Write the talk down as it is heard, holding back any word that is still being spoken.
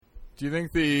Do you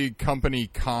think the company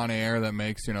Con Air that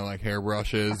makes, like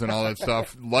hairbrushes and all that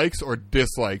stuff likes or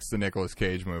dislikes the Nicolas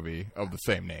Cage movie of the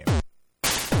same name?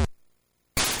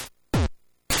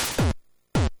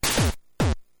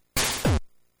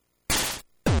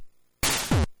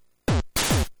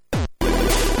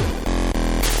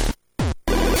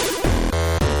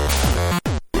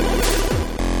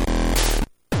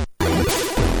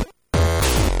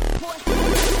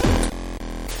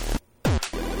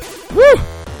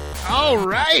 All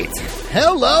right.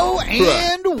 Hello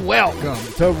and welcome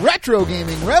to Retro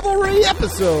Gaming Revelry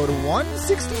episode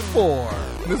 164.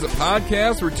 This is a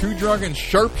podcast where two drunken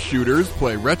sharpshooters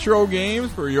play retro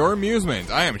games for your amusement.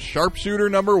 I am sharpshooter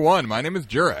number 1. My name is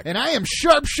Jurek. And I am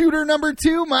sharpshooter number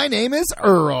 2. My name is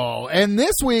Earl. And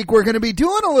this week we're going to be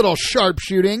doing a little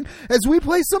sharpshooting as we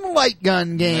play some light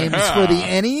gun games for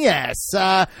the NES.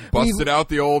 Busted out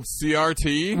the old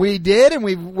CRT. We did, and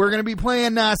we're going to be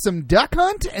playing some Duck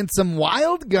Hunt and some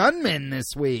Wild Gunman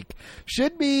this week.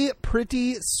 Should be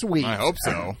pretty sweet. I hope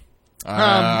so.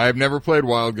 I've never played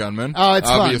Wild Gunman. Oh, it's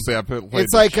obviously fun. I played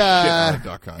it's like shit out of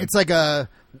Duck Hunt. It's like a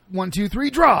 1, 2,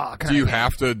 3 draw. Do you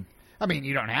have to? I mean,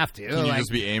 you don't have to. Can you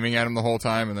just be aiming at him the whole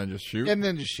time and then just shoot? And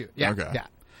then just shoot. Yeah. Okay. Yeah.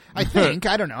 I think.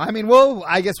 I don't know. I mean,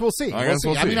 I guess we'll see. We'll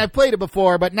see. I mean, I've played it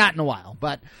before, but not in a while.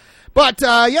 But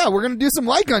yeah, we're gonna do some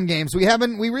light gun games. We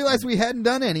realized we hadn't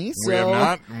done any. So. We have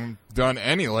not done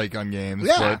any light gun games.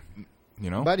 Yeah.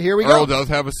 But here we Earl go. does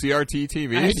have a CRT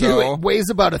TV. It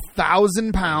weighs about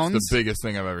 1,000 pounds. It's the biggest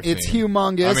thing I've ever seen. It's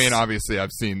humongous. I mean, obviously,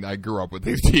 I grew up with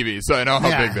these TVs, so I know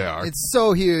how big they are. It's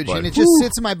so huge, But, and it just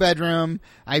sits in my bedroom.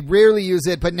 I rarely use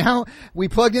it, but now we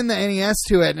plugged in the NES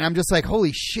to it, and I'm just like,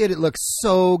 holy shit, it looks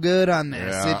so good on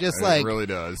this. Yeah, it really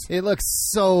does. It looks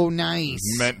so nice.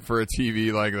 It's meant for a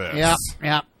TV like this.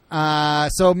 Yeah.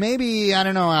 So maybe, I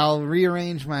don't know, I'll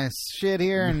rearrange my shit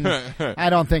here, and I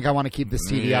don't think I want to keep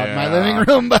this TV out in my living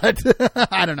room, but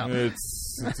I don't know.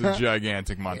 It's a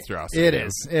gigantic monstrosity. It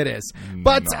is.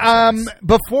 But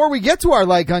before we get to our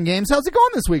light gun games, how's it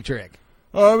going this week, Trick?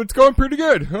 It's going pretty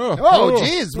good. Oh,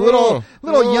 geez, little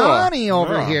Yanni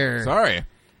over here. Sorry.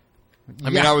 I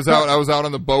mean, I was out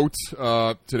on the boat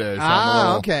today.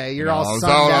 So okay. You're all I was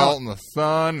sunned out in the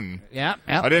sun. And yeah.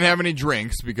 I didn't have any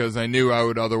drinks because I knew I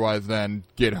would otherwise then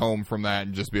get home from that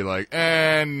and just be like,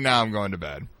 and now I'm going to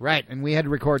bed. Right, and we had to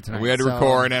record tonight. We had to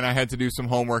record, and I had to do some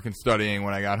homework and studying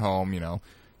when I got home.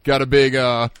 Got a big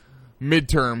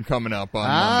midterm coming up on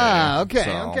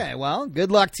Monday. Okay. Well,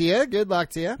 good luck to you.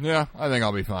 Yeah, I think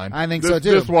I'll be fine. I think so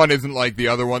too. This one isn't like the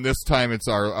other one. This time it's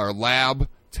our lab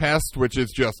test, which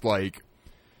is just like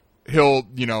there'll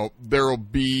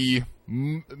be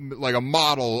like a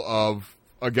model of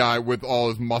a guy with all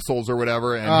his muscles or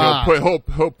whatever, and he'll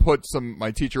put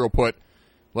my teacher will put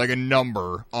like a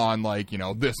number on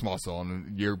this muscle,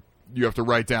 and you have to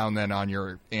write down then on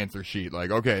your answer sheet like,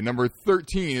 okay, number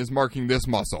 13 is marking this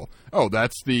muscle. Oh,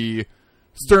 that's the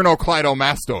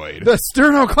sternocleidomastoid. The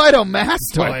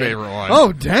sternocleidomastoid. My favorite one.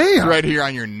 Oh, damn. It's right here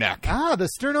on your neck. The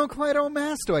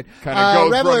sternocleidomastoid. Kind of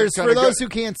goes Revelers, for those who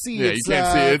can't see, you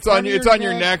can't see it. It's on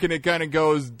your neck, and it kind of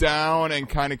goes down and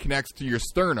kind of connects to your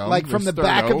sternum. Like from the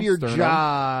back of your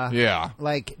jaw. Yeah.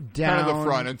 Like down. Kind of the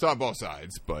front. It's on both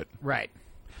sides, but. Right.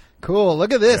 Cool.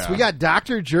 Look at this. Yeah. We got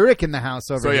Dr. Jurek in the house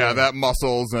over here. So, yeah, that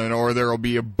muscles, or there'll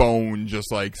be a bone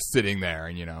just like sitting there,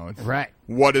 and right.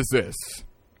 What is this?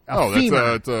 Femur.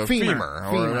 That's a femur.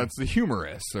 Or that's the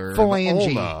humerus, or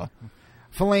phalange. The ulna.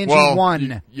 Phalange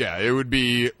 1. It would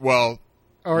be,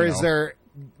 or is there...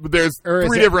 There's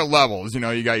three different levels.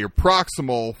 You got your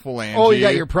proximal phalange. Oh, you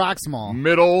got your proximal.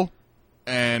 Middle,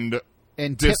 and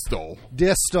distal.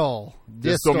 Distal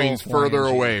means further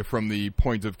away from the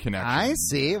point of connection. I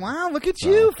see. Wow, look at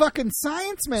you, fucking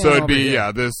science man. So it'd be,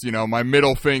 my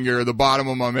middle finger, the bottom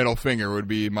of my middle finger would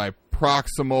be my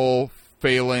proximal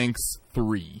phalanx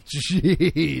 3.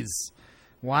 Jeez.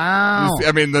 Wow.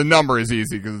 I mean, the number is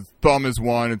easy because thumb is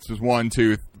 1. It's just 1,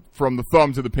 2, from the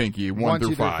thumb to the pinky, 1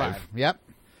 through 5. Yep.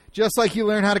 Just like you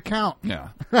learn how to count. Yeah.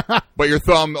 But your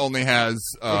thumb only has...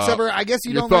 except for, I guess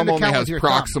you don't learn to count with your thumb.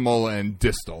 Your thumb only has proximal and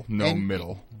distal,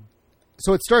 middle.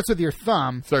 So it starts with your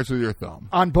thumb. Starts with your thumb.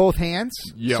 On both hands?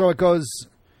 Yeah. So it goes...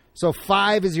 So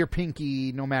 5 is your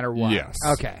pinky no matter what? Yes.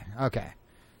 Okay.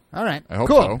 All right. I hope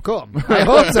so. Cool. I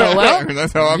hope so. Well,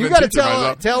 that's how you got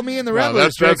to tell me in the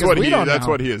Revelers. That's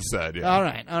what he has said. Yeah. All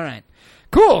right.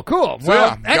 Cool. So,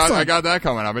 well, excellent. I got that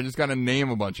coming up. I just got to name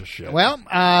a bunch of shit. Well,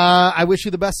 I wish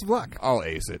you the best of luck. I'll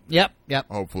ace it. Yep.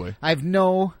 Hopefully. I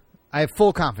have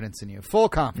full confidence in you. Full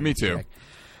confidence. Me too.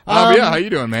 How you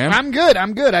doing, man? I'm good.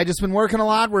 I just been working a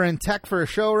lot. We're in tech for a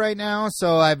show right now,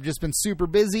 so I've just been super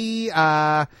busy.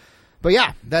 But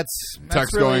yeah, that's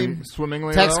Tech's really, going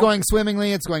swimmingly. Tech's though? going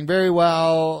swimmingly. It's going very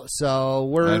well. So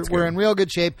we're in real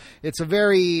good shape. It's a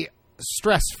very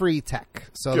stress-free tech,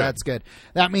 so that's good.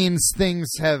 That means things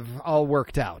have all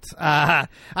worked out. I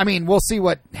mean, we'll see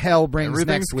what hell brings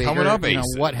next week. Coming up,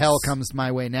 what hell comes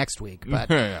my way next week.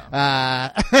 But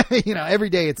every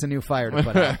day it's a new fire to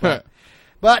put out.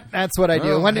 But that's what I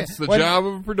do. It's the job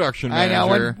of a production manager. I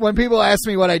know. When people ask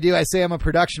me what I do, I say I'm a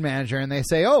production manager, and they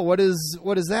say, "Oh, what does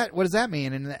that? What does that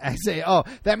mean?" And I say, "Oh,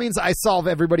 that means I solve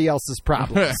everybody else's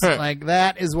problems. Like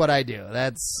that is what I do.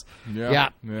 That's yeah.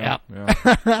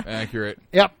 Accurate.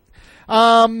 Yep."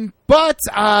 But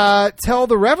tell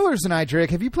the revelers and I,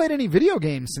 Drake, have you played any video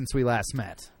games since we last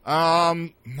met?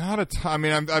 Not a ton. I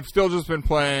mean, I've still just been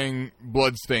playing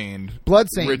Bloodstained,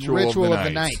 Ritual of the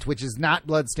Night, which is not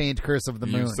Bloodstained, Curse of the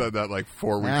Moon. You said that like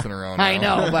 4 weeks in a row now. I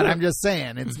know, but I'm just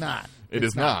saying it's not. It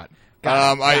is not.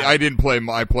 I didn't play.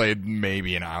 I played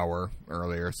maybe an hour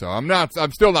earlier, so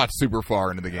I'm still not super far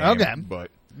into the game. Okay, but.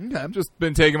 I've just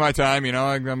been taking my time,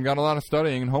 I've got a lot of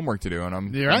studying and homework to do, and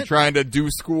I'm trying to do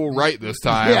school right this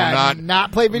time. Yeah,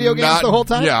 not play video games the whole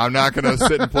time? Yeah, I'm not going to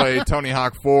sit and play Tony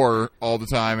Hawk 4 all the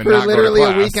time and for not literally go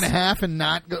to class. A week and a half and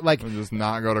not go, like... And just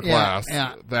not go to class.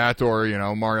 Yeah. That or,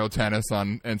 Mario Tennis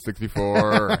on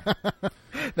N64.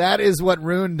 That is what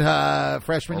ruined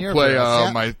freshman year.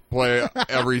 Play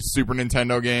every Super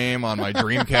Nintendo game on my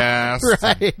Dreamcast.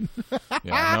 Right.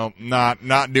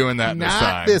 Not doing that this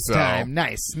time. Not this time.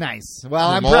 Nice. Well,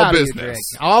 I'm proud of you, Drake.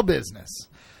 All business.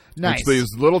 Nice. Which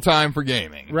leaves little time for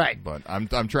gaming. Right. But I'm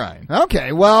trying.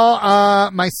 Okay.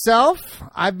 Well, myself,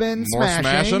 I've been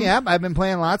smashing. Yep. I've been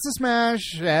playing lots of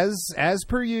Smash as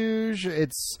per usual.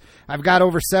 I've got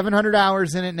over 700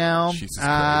 hours in it now. Jesus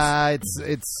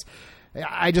Christ.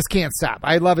 I just can't stop.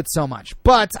 I love it so much.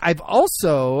 But I've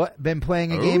also been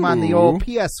playing a game on the old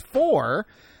PS4.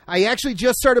 I actually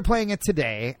just started playing it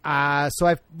today.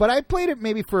 But I played it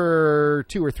maybe for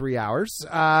 2 or 3 hours.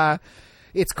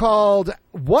 It's called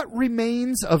What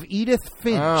Remains of Edith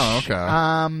Finch. Oh,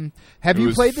 okay. Have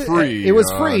you played it? Free, it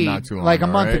was free not too long like a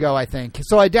ago, month ago, I think.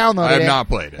 So I downloaded it. I have not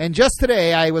played it. And just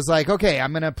today I was like, okay,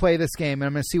 I'm going to play this game and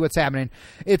I'm going to see what's happening.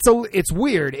 It's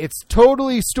weird. It's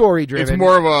totally story driven. It's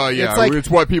more of a, it's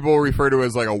what people refer to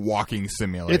as like a walking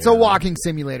simulator. It's a walking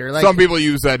simulator. Like, some people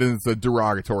use that as a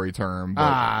derogatory term.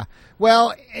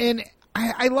 Well, and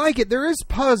I like it. There is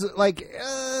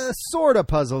sort of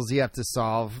puzzles you have to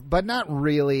solve, but not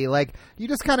really. Like, you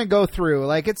just kind of go through.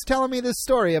 Like, it's telling me this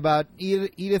story about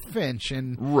Edith Finch.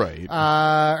 And, right.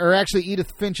 Or actually, Edith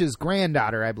Finch's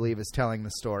granddaughter, I believe, is telling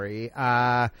the story.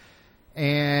 And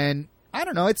I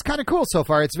don't know. It's kind of cool so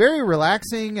far. It's very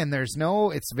relaxing, and there's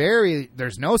no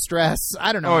stress.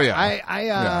 I don't know. Oh,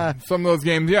 yeah. Some of those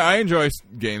games, I enjoy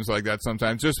games like that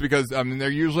sometimes, just because, they're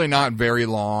usually not very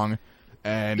long.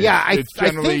 And it's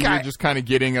generally you're just kind of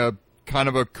getting a kind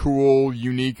of a cool,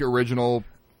 unique, original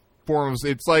form.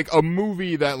 It's like a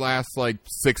movie that lasts like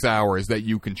 6 hours that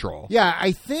you control. Yeah,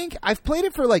 I think I've played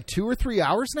it for like 2 or 3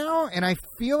 hours now, and I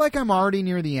feel like I'm already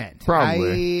near the end.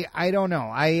 Probably. I don't know.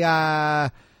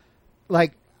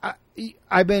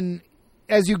 I've been...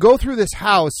 As you go through this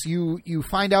house, you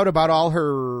find out about all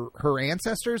her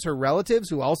ancestors, her relatives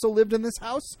who also lived in this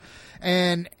house,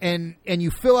 and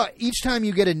you fill out each time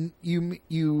you get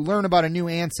you learn about a new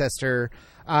ancestor,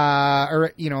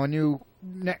 or a new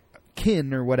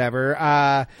kin or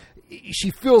whatever.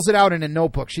 She fills it out in a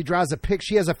notebook. She draws a pic.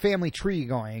 She has a family tree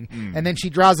going, and then she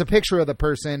draws a picture of the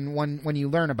person when you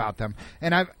learn about them.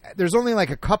 And there's only like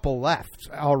a couple left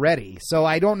already, so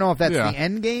I don't know if that's the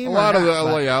end game. A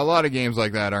lot of games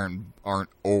like that aren't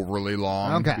overly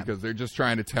long, because they're just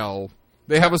trying to tell.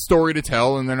 They have a story to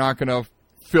tell, and they're not going to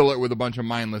fill it with a bunch of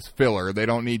mindless filler. They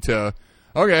don't need to.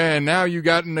 Okay, and now you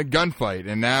got in a gunfight,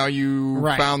 and now you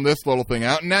found this little thing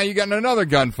out, and now you got in another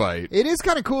gunfight. It is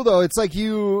kind of cool, though. It's like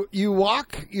you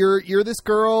walk, you're this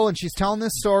girl, and she's telling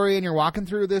this story, and you're walking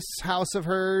through this house of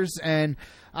hers, and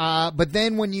but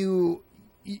then when you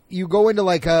go into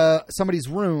like somebody's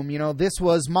room, this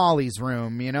was Molly's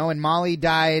room, and Molly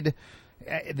died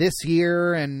this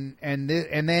year, and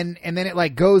then it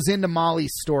like goes into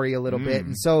Molly's story a little bit,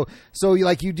 and so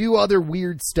you do other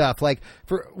weird stuff, like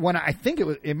for when I think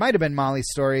it might have been Molly's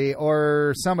story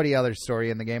or somebody other's story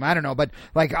in the game, I don't know, but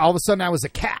like all of a sudden I was a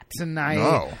cat and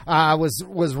I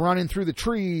was running through the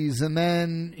trees, and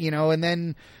then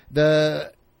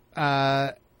the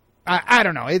I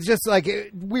don't know, it's just like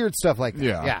weird stuff like that.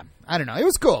 Yeah. I don't know. It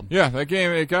was cool. Yeah, that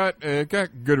game it got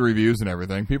good reviews and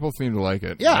everything. People seem to like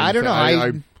it. Yeah, I don't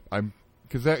know.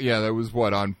 Because that was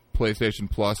what on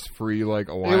PlayStation Plus free like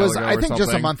a while ago. I think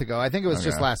just a month ago. I think it was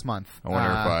just last month. I wonder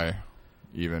if I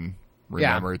even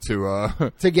remember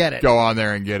to get it. Go on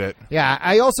there and get it. Yeah,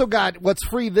 I also got what's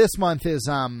free this month is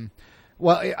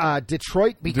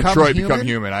Detroit Become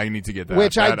Human. I need to get that.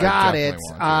 Which I got it.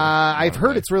 I've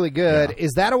heard it's really good. Yeah.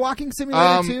 Is that a walking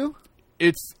simulator too?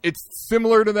 It's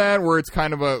similar to that, where it's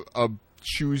kind of a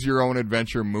choose your own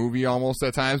adventure movie almost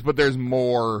at times, but there's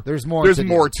more. There's more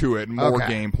to it, more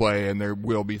gameplay, and there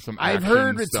will be some. I've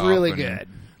heard it's really good.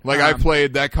 Like I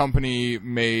played, that company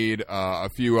made a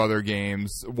few other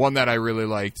games. One that I really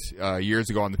liked years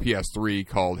ago on the PS3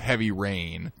 called Heavy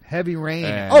Rain. Heavy Rain.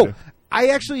 And I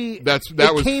actually that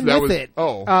came with it.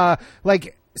 Oh,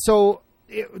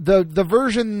 the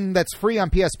version that's free on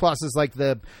PS Plus is like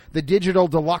the digital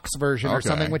deluxe version or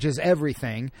something, which is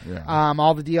everything. Yeah.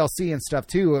 All the DLC and stuff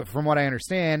too, from what I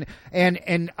understand.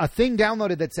 And a thing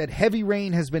downloaded that said Heavy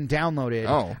Rain has been downloaded.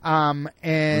 Oh.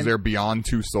 And is there Beyond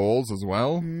Two Souls as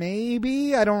well?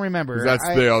 Maybe, I don't remember. That's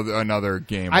another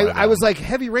game. I was like,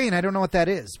 Heavy Rain, I don't know what that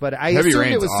is, but I assumed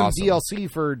it was some DLC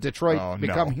for Detroit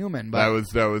Become Human. But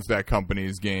that was that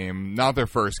company's game, not their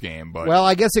first game, but well,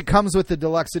 I guess it comes with the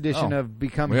deluxe edition of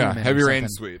Become Human. Heavy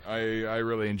Rain's sweet. I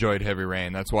really enjoyed Heavy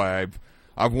Rain. That's why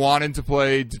I've wanted to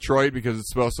play Detroit, because it's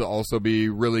supposed to also be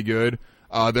really good.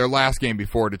 Their last game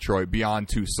before Detroit, Beyond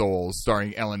Two Souls,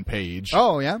 starring Ellen Page.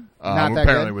 Oh yeah, not that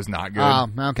apparently good? Was not good.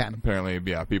 Oh, okay. Apparently,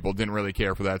 people didn't really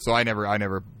care for that, so I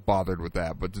never bothered with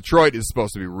that. But Detroit is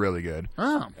supposed to be really good.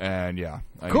 Oh, and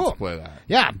I cool. need to play that.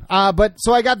 Yeah, but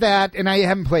so I got that, and I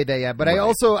haven't played that yet. But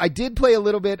I did play a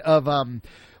little bit of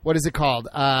what is it called?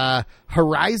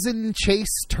 Horizon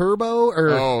Chase Turbo, or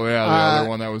the other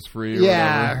one that was free.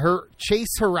 Or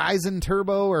Chase Horizon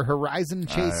Turbo, or Horizon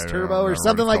Chase Turbo, or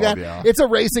something like called, that. Yeah. It's a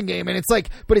racing game, and it's like,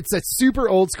 but it's a super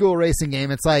old school racing game.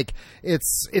 It's like it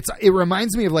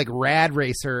reminds me of like Rad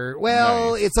Racer.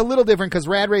 Well, nice. It's a little different because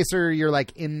Rad Racer you're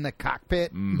like in the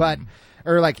cockpit,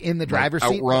 or like in the driver's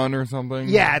seat. Outrun or something?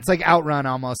 Yeah, it's like Outrun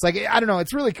almost. Like, I don't know.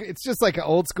 It's just like an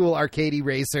old school arcadey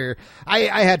racer.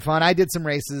 I had fun. I did some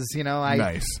races,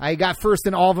 Nice. I got first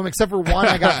in all of them except for one.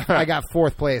 I got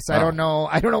fourth place. I don't know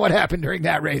what happened during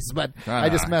that race, but I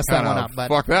just messed that one up. But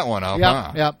fuck that one up.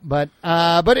 Yep. But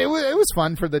it was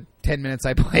fun for the 10 minutes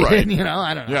I played it.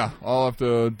 I don't know. Yeah, I'll have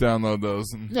to download those.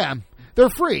 Yeah. They're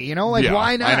free,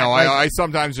 why not? I know. Like, I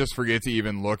sometimes just forget to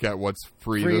even look at what's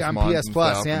free this on month PS and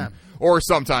Plus, stuff, yeah. Or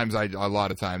sometimes a lot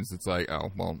of times it's like,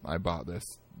 oh, well, I bought this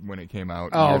when it came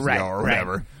out years ago or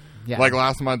whatever. Yeah. Like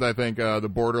last month, I think the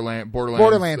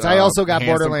Borderlands. I also got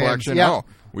Handsome Borderlands. Collection. Yeah. Oh,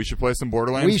 we should play some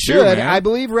Borderlands. We should. Too, man. I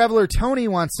believe Reveler Tony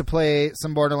wants to play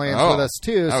some Borderlands with us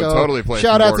too. I would so totally play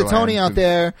shout some out to Tony Borderlands, out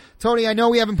there. Tony, I know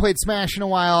we haven't played Smash in a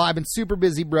while. I've been super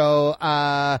busy, bro.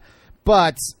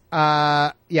 But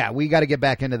we got to get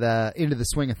back into the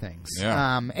swing of things.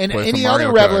 Yeah. And Play any some other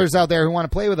Mario revelers out there who want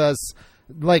to play with us,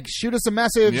 like, shoot us a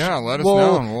message. Yeah, let us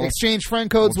we'll know. We'll exchange friend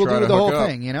codes. we'll We'll try do to the whole hook up.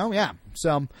 thing. Yeah.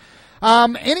 So,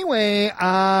 anyway,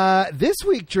 this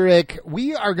week, Drake,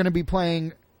 we are going to be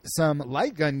playing some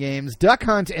light gun games, Duck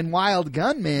Hunt and Wild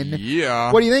Gunman.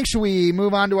 Yeah. What do you think? Should we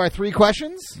move on to our 3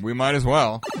 questions? We might as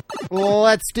well. Well,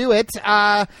 let's do it.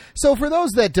 So for those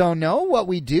that don't know, what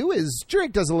we do is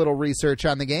Drake does a little research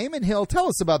on the game, and he'll tell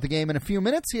us about the game in a few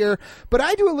minutes here. But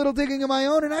I do a little digging of my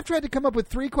own, and I've tried to come up with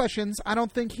 3 questions I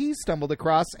don't think he stumbled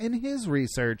across in his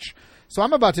research. So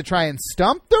I'm about to try and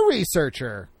stump the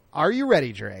researcher. Are you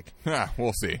ready, Drake? Yeah,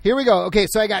 we'll see. Here we go. Okay,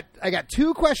 so I got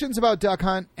 2 questions about Duck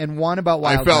Hunt and 1 about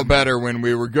Wild I felt Gunman. better when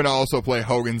we were going to also play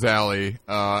Hogan's Alley,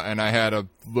 and I had a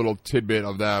little tidbit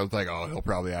of that. I was like, oh, he'll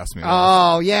probably ask me that.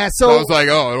 Oh, yeah. So I was like,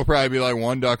 oh, it'll probably be like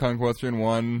 1 Duck Hunt question,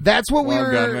 1 That's what we Wild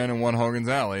were... Gunman, and 1 Hogan's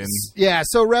Alley. And yeah,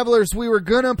 so Revelers, we were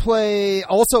going to play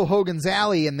also Hogan's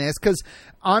Alley in this, because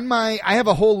I have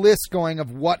a whole list going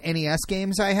of what NES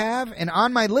games I have, and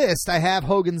on my list I have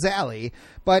Hogan's Alley,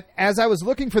 but as I was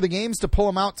looking for the games to pull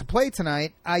them out to play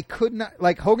tonight, I could not,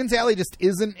 like, Hogan's Alley just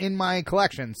isn't in my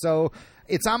collection, so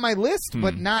it's on my list,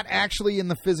 but not actually in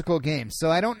the physical game,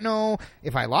 so I don't know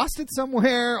if I lost it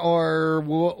somewhere or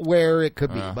where it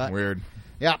could be, but weird.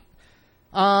 Yeah.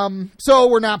 So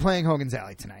we're not playing Hogan's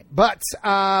Alley tonight, but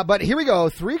here we go.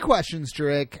 3 questions,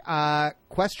 Drake.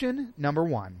 Question number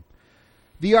 1.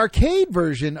 The arcade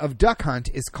version of Duck Hunt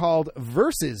is called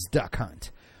Versus Duck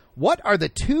Hunt. What are the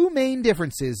 2 main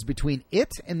differences between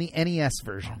it and the NES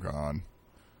version? Oh, God.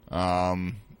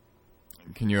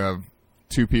 Can you have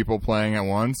 2 people playing at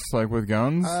once, like with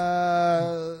guns?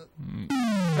 I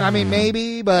mean,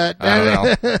 maybe, but... I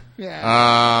don't know.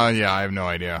 Yeah. Yeah, I have no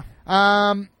idea.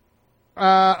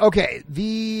 Okay.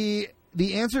 The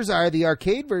the answers are the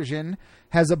arcade version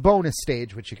has a bonus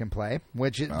stage which you can play,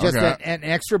 which is just an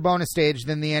extra bonus stage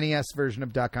than the NES version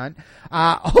of Duck Hunt.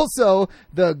 Also,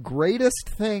 the greatest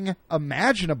thing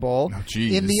imaginable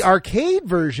in the arcade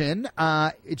version,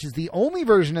 which is the only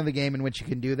version of the game in which you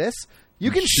can do this, you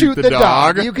can shoot the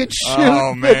dog. You can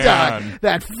shoot the dog.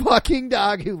 That fucking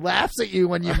dog who laughs at you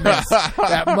when you miss.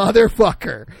 That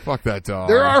motherfucker. Fuck that dog.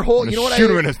 There are whole... You know what?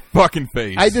 Shoot him in his fucking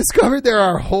face. I discovered there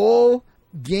are whole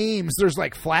games. There's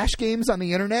like flash games on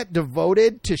the internet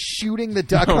devoted to shooting the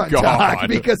Duck Hunt dog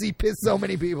because he pissed so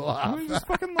many people off. He just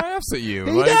fucking laughs at you.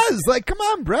 He does. Like, come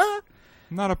on, bruh.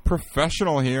 I'm not a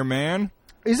professional here, man.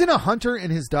 Isn't a hunter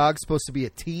and his dog supposed to be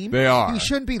a team? They are. He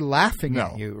shouldn't be laughing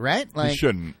at you, right? Like, he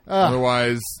shouldn't.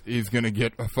 Otherwise, he's going to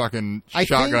get a fucking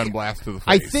shotgun blast to the face.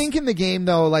 I think in the game,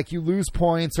 though, like, you lose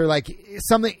points or, like,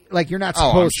 something, like, you're not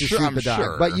supposed to shoot the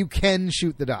dog, but you can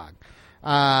shoot the dog,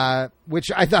 which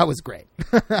I thought was great.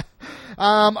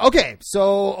 Okay,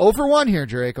 so 0 for 1 here,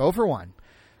 Drake, 0 for 1.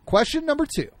 Question number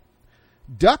 2.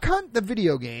 Duck Hunt, the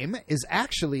video game, is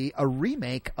actually a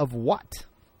remake of what?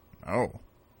 Oh.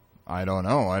 I don't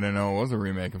know. I didn't know it was a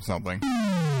remake of something.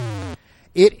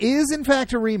 It is, in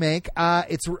fact, a remake.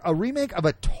 It's a remake of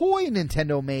a toy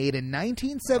Nintendo made in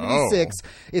 1976. Oh.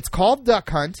 It's called Duck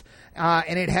Hunt,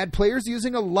 and it had players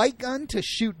using a light gun to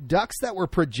shoot ducks that were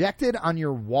projected on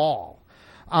your wall.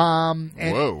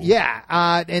 Whoa.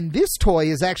 Yeah, and this toy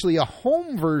is actually a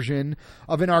home version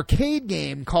of an arcade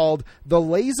game called the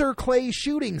Laser Clay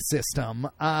Shooting System,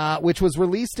 which was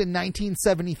released in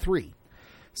 1973.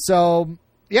 So...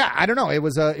 yeah, I don't know. It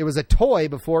was a toy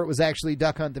before it was actually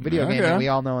Duck Hunt, the video game that we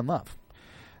all know and love.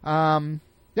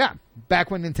 Yeah,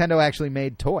 back when Nintendo actually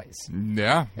made toys.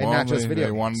 Yeah, and not just video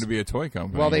games. They wanted to be a toy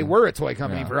company. Well, they were a toy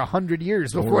company for 100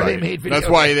 years before they made video games. That's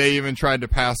why they even tried to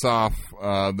pass off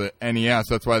the NES.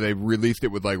 That's why they released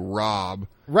it with like Rob.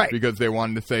 Right. Because they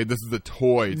wanted to say this is a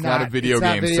toy. It's not a video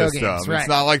game system. Games, right. It's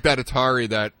not like that Atari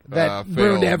that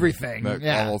ruined everything.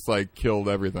 That almost like killed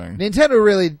everything. Nintendo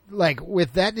really, like,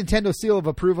 with that Nintendo seal of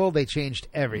approval, they changed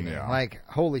everything. Yeah. Like,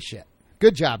 holy shit.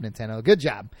 Good job, Nintendo. Good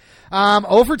job.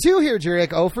 0 for 2 here,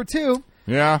 Jurek. 0 for 2.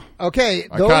 Yeah. Okay.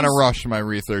 I kind of rushed my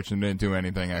research and didn't do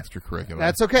anything extracurricular.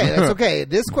 That's okay. That's okay.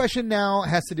 This question now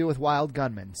has to do with Wild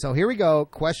Gunman. So here we go.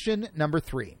 Question number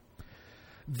 3.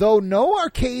 Though no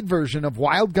arcade version of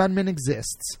Wild Gunman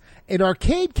exists, an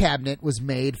arcade cabinet was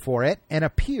made for it and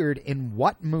appeared in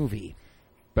what movie?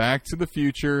 Back to the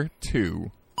Future 2.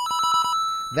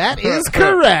 That is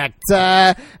correct.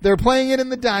 They're playing it in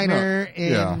the diner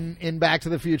in Back to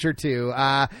the Future 2.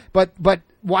 But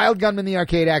Wild Gunman the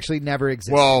arcade actually never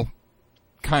existed. Well,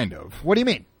 kind of. What do you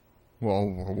mean? Well,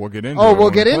 we'll get into it. Oh, we'll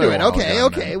get into it.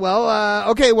 Okay.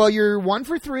 Well, you're 1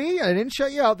 for 3. I didn't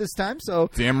shut you out this time, so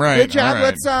damn right. Good job.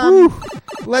 Right.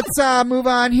 Let's move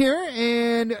on here.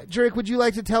 And Drake, would you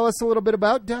like to tell us a little bit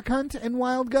about Duck Hunt and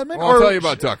Wild Gunman? Well, I'll tell you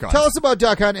about Duck Hunt. Tell us about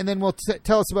Duck Hunt, and then we'll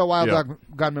tell us about Wild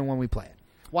Gunman when we play it.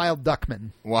 Wild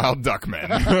Duckman.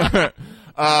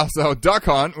 So Duck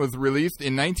Hunt was released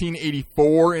in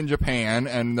 1984 in Japan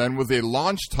and then was a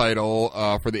launch title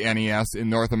for the NES in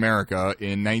North America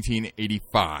in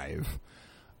 1985.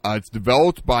 It's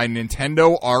developed by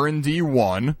Nintendo R&D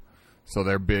 1, so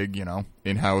they're big,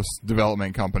 in-house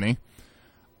development company.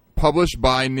 Published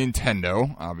by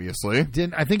Nintendo, obviously.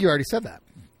 I think you already said that.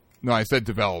 No, I said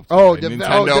developed.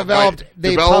 Developed.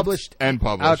 They published and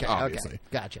published, okay, obviously. Okay.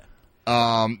 Gotcha.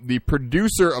 The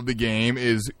producer of the game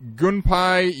is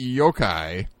Gunpei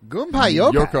Yokoi.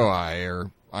 Yokoi,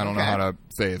 or I don't know how to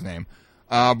say his name.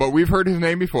 But we've heard his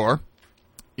name before.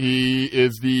 He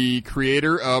is the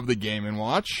creator of the Game &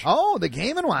 Watch. Oh, the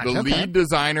Game & Watch. The lead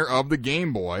designer of the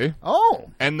Game Boy.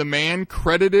 Oh. And the man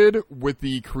credited with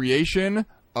the creation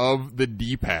of the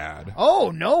D-pad.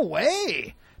 Oh, no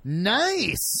way.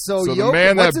 Nice. So the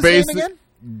man what's that his name again?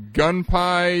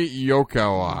 Gunpei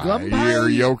Yokoi.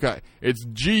 Yokai. It's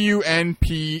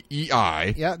Gunpei.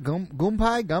 Yeah,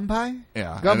 Gunpei.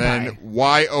 Yeah, Gunpei. And then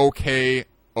Yokoi.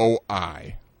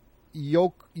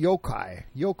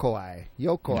 Yokoi.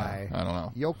 Yeah, I don't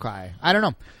know. Yokai. I don't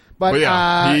know. But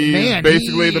yeah, he's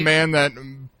basically the man that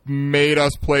made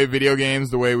us play video games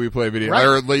the way we play video,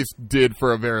 or at least did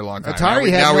for a very long time.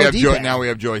 Atari now had now we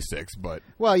have joysticks, but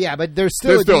but there's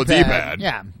still a D-pad.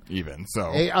 Yeah, even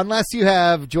so, unless you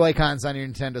have Joy-Cons on your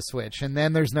Nintendo Switch, and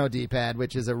then there's no D-pad,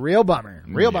 which is a real bummer.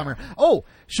 Bummer. Oh,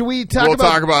 should we talk? We'll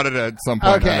talk about it at some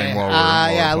point. Okay, I think,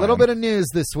 while a little bit of news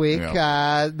this week.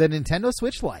 The Nintendo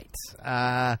Switch Lite.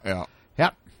 Yeah.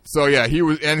 Yep. So yeah, he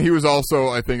was also,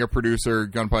 I think, a producer,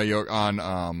 Gunpei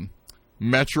on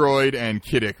Metroid and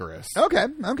Kid Icarus. Okay,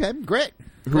 great.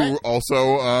 Who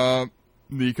also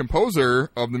the composer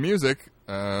of the music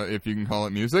if you can call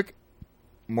it music.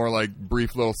 More like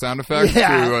brief little sound effects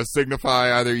Yeah. to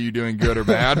signify either you doing good or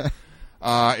bad,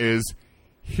 is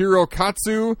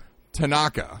Hirokatsu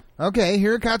Tanaka. Okay,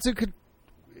 Hirokatsu could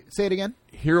say it again.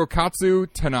 Hirokatsu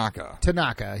Tanaka.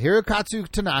 Hirokatsu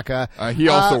Tanaka. He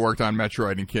also worked on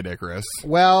Metroid and Kid Icarus.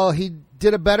 Well, he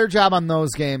did a better job on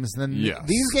those games than Yes.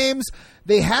 these games.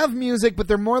 They have music, but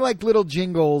they're more like little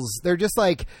jingles. They're just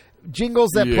like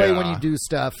jingles that play when you do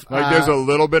stuff. Like there's a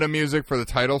little bit of music for the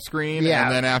title screen, Yeah.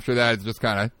 and then after that it's just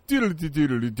kind of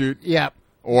doodle-doo-doodle-doo. Yep.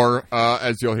 Or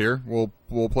as you'll hear,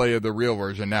 we'll play the real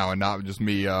version now, and not just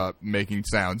me making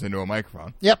sounds into a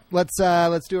microphone. Yep. Let's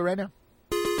do it right now.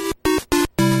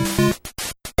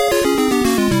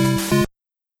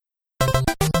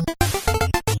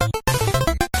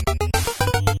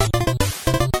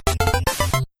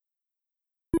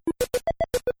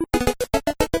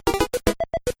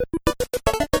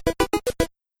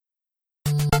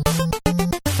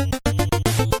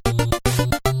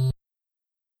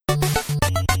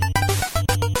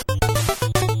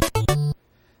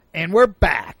 And we're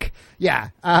back. Yeah,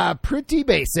 pretty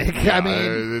basic. I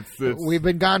mean, it's we've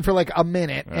been gone for like a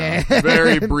minute.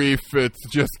 very brief. It's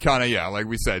just kind of, like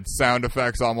we said, sound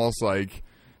effects almost like,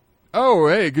 oh,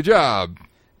 hey, good job.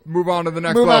 Move on to the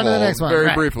next level. On to the next one. Very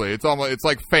Right. briefly. It's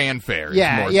like fanfare.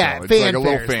 Yeah, more yeah, so. It's like a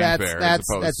little fanfares. fanfare.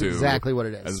 That's exactly what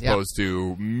it is. As Yep. opposed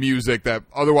to music that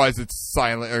otherwise it's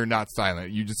silent or not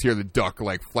silent. You just hear the duck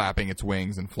like flapping its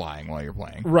wings and flying while you're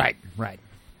playing. Right.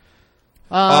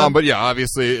 But yeah,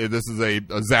 obviously this is a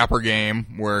zapper game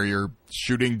where you're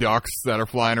shooting ducks that are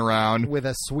flying around with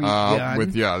a sweet gun.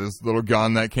 With this little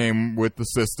gun that came with the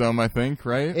system, I think,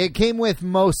 right? It came with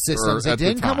most systems. It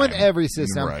didn't come with every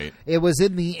system. Right. It was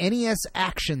in the NES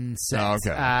Action set. Oh,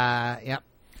 okay. Yep.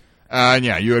 And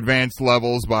you advance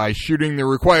levels by shooting the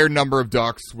required number of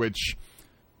ducks, which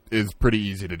is pretty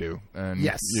easy to do. And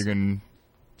yes. You can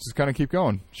just kind of keep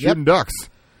going, shooting ducks.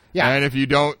 Yeah. And if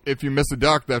you miss a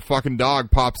duck, that fucking dog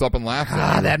pops up and laughs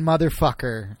at you. That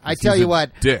motherfucker. I tell you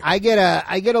what, dick. I get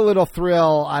a little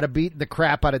thrill out of beating the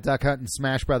crap out of Duck Hunt and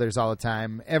Smash Brothers all the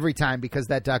time, every time, because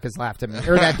that duck has laughed at me,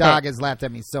 or that dog has laughed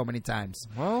at me so many times.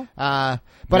 Well,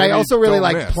 but I also really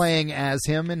like miss. playing as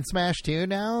him in Smash 2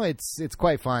 now. It's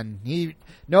quite fun.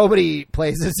 Nobody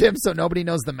plays as him, so nobody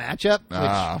knows the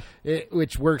matchup,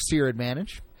 which works to your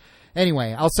advantage.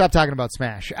 Anyway, I'll stop talking about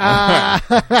Smash. I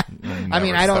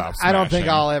mean, I don't think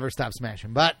I'll ever stop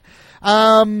smashing. But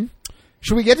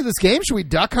should we get to this game? Should we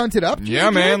duck hunt it up? Yeah,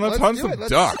 man. Let's hunt some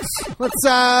ducks.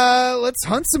 Let's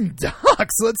hunt some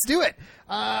ducks. Let's do it.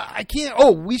 I can't.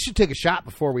 Oh, we should take a shot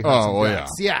before we hunt some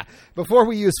ducks. Yeah. Before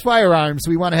we use firearms,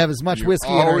 we want to have as much whiskey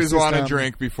in our system. Always want to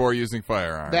drink before using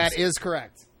firearms. That is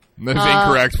correct. That is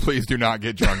incorrect. Please do not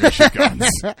get drunk and shoot guns.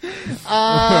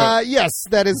 Yes,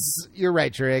 that is. You're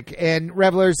right, Drake. And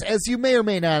revelers, as you may or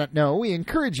may not know, we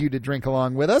encourage you to drink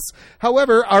along with us.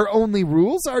 However, our only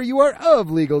rules are you are of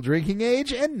legal drinking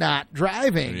age and not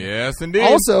driving. Yes, indeed.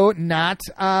 Also, not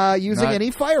using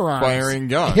any firearms. Firing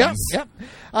guns. Yep.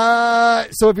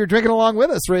 So if you're drinking along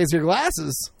with us, raise your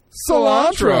glasses.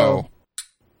 Cilantro.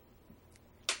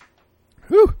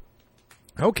 Whew.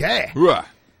 Okay. Ooh.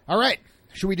 All right.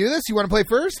 Should we do this? You want to play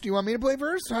first? Do you want me to play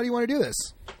first? How do you want to do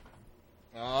this?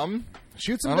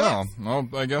 Shoot some ducks. I don't know.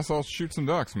 Well, I guess I'll shoot some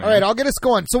ducks, man. All right, I'll get us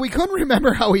going. So we couldn't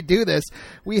remember how we do this.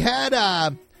 We had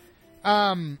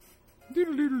can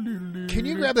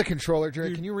you grab the controller,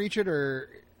 Drake? Can you reach it, or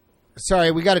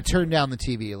sorry, we got to turn down the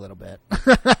TV a little bit.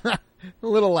 A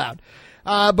little loud.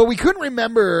 But we couldn't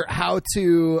remember how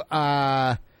to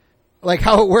like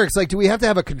how it works. Like, do we have to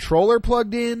have a controller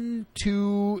plugged in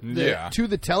to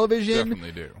the television?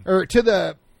 Definitely do. Or to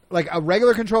the like a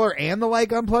regular controller and the light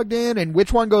gun plugged in, and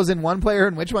which one goes in one player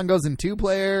and which one goes in two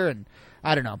player, and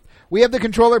I don't know. We have the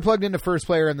controller plugged into first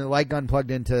player and the light gun plugged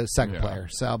into second player.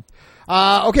 So,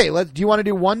 okay, do you want to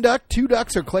do one duck, two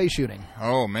ducks, or clay shooting?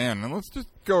 Oh man, let's just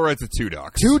go right to two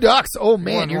ducks. Two ducks. Oh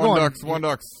man, one duck's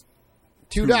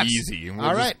two too ducks. easy. And we'll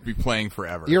All just right, be playing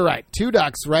forever. You're right. Two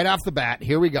ducks right off the bat.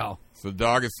 Here we go. So the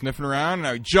dog is sniffing around.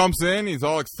 Now he jumps in. He's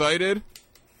all excited.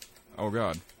 Oh,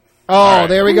 God. Oh, right.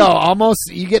 There we go.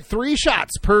 Almost. You get 3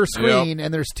 shots per screen,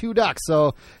 and there's 2 ducks,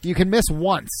 so you can miss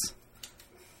once.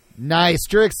 Nice.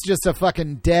 Drake's just a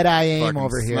fucking dead-eye aim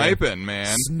over here. Sniping,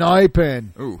 man.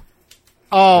 Sniping. Ooh.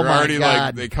 Oh, They're my already, God.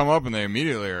 Like, they come up and they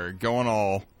immediately are going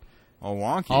all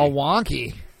wonky. All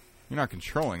wonky. You're not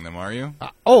controlling them, are you?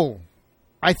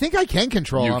 I think I can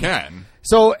control them. You can.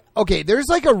 So, okay, there's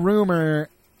like a rumor,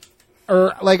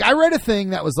 or like I read a thing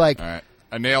that was like, all right,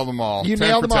 I nailed them all. You 10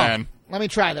 nailed for them 10. all. Let me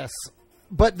try this.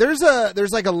 But there's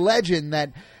like a legend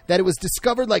that that it was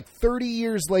discovered like 30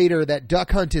 years later that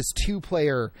Duck Hunt is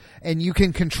 2-player, and you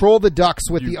can control the ducks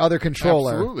with the other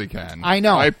controller. Absolutely can. I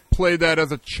know. I played that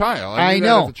as a child. I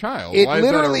know. That as a child. It Why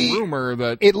literally, is that a rumor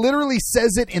that it literally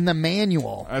says it in the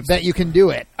manual that you can do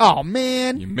it. Oh,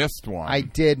 man. You missed one. I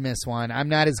did miss one. I'm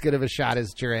not as good of a shot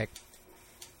as Jurek.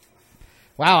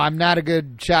 Wow, I'm not a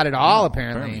good shot at all,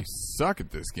 apparently. You suck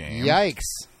at this game. Yikes.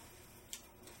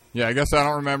 Yeah, I guess I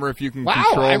don't remember if you can Wow,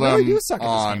 control I really them do suck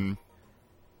at this game.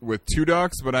 with 2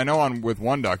 ducks, but I know with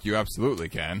 1 duck you absolutely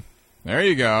can. There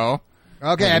you go.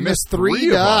 Okay, You I missed 3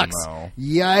 of them, ducks. though.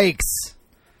 Yikes.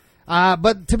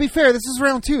 But to be fair, this is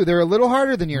round 2. They're a little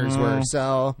harder than yours were,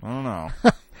 so I don't know.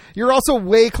 you're also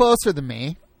way closer than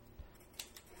me.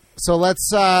 So let's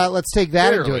take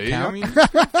that into Clearly, account. I mean,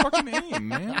 just fucking aim,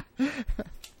 man.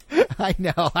 I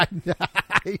know.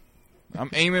 I'm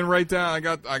aiming right down.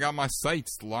 I got my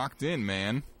sights locked in,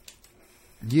 man.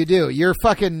 You do. You're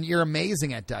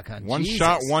amazing at Duck Hunt. One Jesus.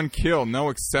 shot, 1 kill, no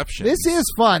exception. This is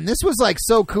fun. This was like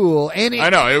so cool, and I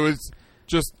know, it was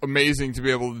just amazing to be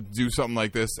able to do something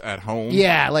like this at home.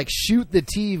 yeah, like shoot the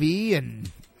TV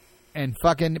and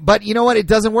fucking. But you know what? It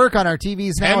doesn't work on our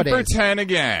TVs 10 nowadays. for 10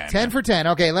 again. 10 for 10.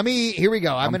 Okay, here we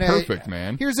go. I'm gonna perfect,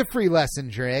 man. Here's a free lesson,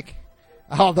 Drake.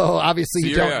 Although obviously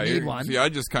you don't need one. See, I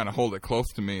just kind of hold it close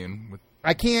to me and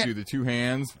I do can't. the 2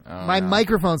 hands. Oh, My no.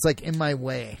 microphone's like in my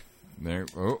way. There you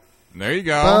go.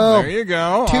 Boom. There you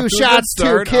go. 2 Off to a shots, good 2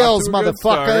 start. kills, Off to a good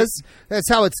motherfuckers. start. That's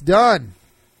how it's done.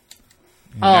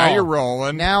 Now Oh, you're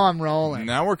rolling. Now I'm rolling.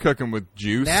 Now we're cooking with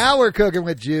juice. Now we're cooking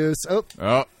with juice. Oh,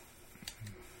 Oh.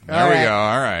 There All we right. go.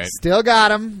 All right. still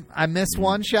got him. I missed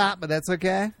 1 shot, but that's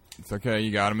okay. It's okay.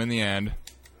 You got him in the end.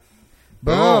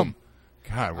 Boom.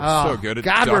 God, we're so good at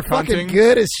God, duck we're fucking hunting.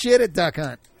 good as shit at Duck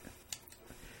Hunt.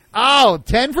 Oh,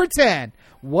 10 for 10.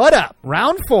 What up?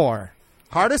 Round 4.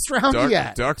 Hardest round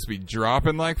yet. Ducks be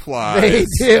dropping like flies. They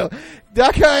do.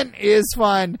 Duck Hunt is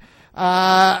fun.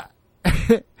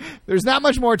 There's not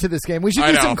much more to this game. We should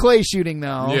I do know. some clay shooting,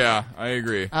 though. Yeah, I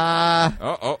agree.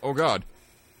 Oh, God.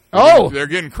 Oh, They're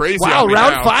getting crazy. wow, on me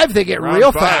round now. 5 they get Round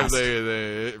real 5, fast.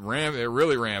 It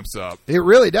really ramps up. It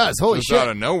really does. Holy Just shit. out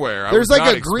of nowhere. I There's was like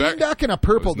not a green expect- duck and a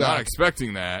purple was not duck.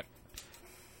 expecting that.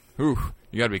 Ooh,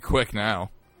 you got to be quick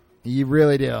now. You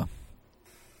really do.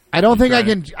 I don't think I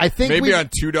trying- can. I think Maybe on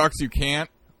 2 ducks you can't.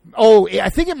 Oh, I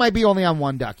think it might be only on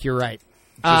 1 duck. You're right.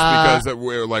 Just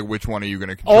because, like, which one are you going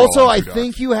to control? Also, on I 2 ducks?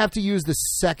 think you have to use the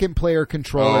second player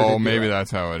controller. to Oh, do maybe it.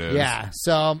 that's how it is. Yeah.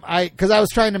 So because I was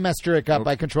trying to mess Drake up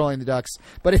by controlling the ducks,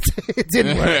 but it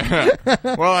didn't work.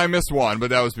 Well, I missed 1, but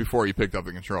that was before you picked up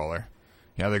the controller.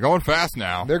 Yeah, they're going fast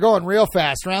now. They're going real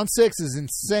fast. Round 6 is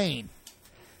insane.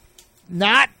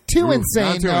 Not too Ooh, insane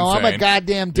not too though. I'm a insane.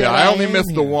 goddamn dead. Yeah, I only am missed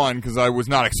the here. 1 because I was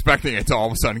not expecting it to all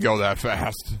of a sudden go that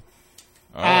fast.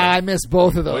 Oh, I missed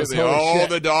both of those. completely- Holy shit.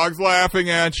 the dog's laughing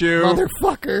at you.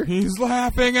 Motherfucker. He's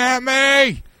laughing at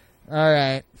me. All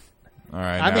right. All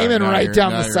right, I'm now- aiming now right you're-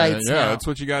 down now the you're- sights Yeah, now. that's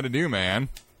what you got to do, man.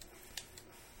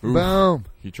 Oof. Boom.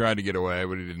 He tried to get away,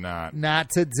 but he did not. Not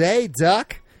today,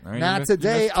 Duck. No, you Not missed- you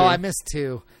today. missed Oh, 2. I missed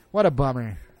 2. What a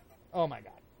bummer. Oh my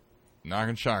god.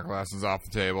 Knocking shot glasses off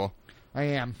the table. I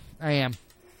am.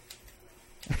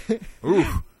 Ooh,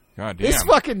 god damn. This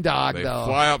fucking dog They though.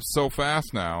 fly up so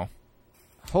fast now.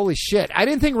 Holy shit. I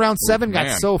didn't think round 7 got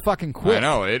man. so fucking quick. I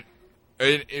know it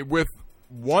with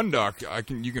 1 duck.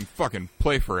 You can fucking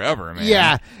play forever, man.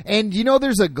 Yeah, and you know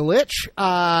there's a glitch.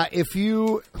 If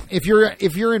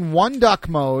you're in 1 duck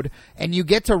mode and you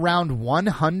get to round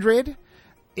 100,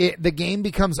 the game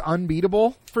becomes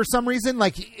unbeatable for some reason.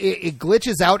 Like it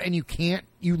glitches out and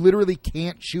you literally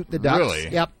can't shoot the ducks. Really?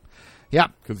 Yep.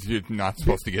 Because you're not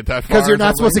supposed to get that far. Because you're or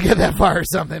not supposed to something. get that far or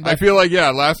something. I But feel like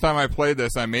last time I played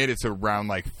this, I made it to round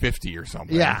like 50 or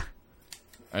something. yeah.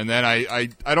 And then I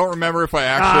don't remember if I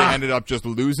actually ended up just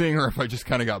losing or if I just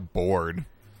kind of got bored.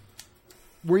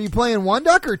 Were you playing 1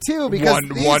 duck or 2? Because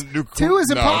two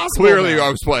is impossible. Clearly, now. I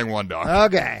was playing 1 duck.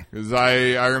 Okay. Because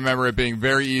I remember it being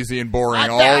very easy and boring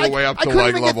all the way up I to couldn't like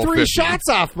even level get 3 50. shots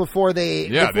off before they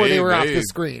were off the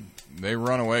screen. They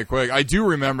run away quick. I do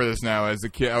remember this now as a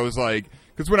kid. I was like,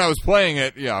 because when I was playing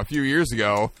it, a few years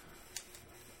ago,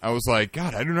 I was like,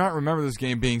 God, I do not remember this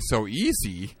game being so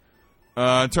easy.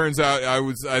 Turns out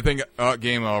I think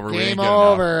game over. We ain't Game getting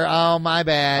enough. over. Oh, my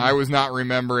bad. I was not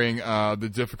remembering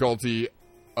the difficulty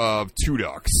of 2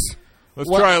 ducks. Let's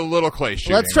What- try a little clay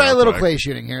shooting. Let's try a real little quick. clay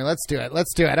shooting here. Let's do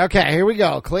it. Okay, here we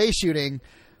go. Clay shooting.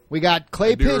 We got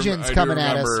clay pigeons coming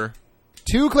at us.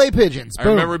 2 clay pigeons. I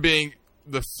Boom. remember being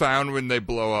the sound when they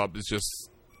blow up is just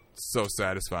so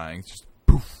satisfying. It's just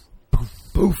poof.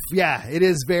 Boof. Yeah, it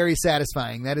is very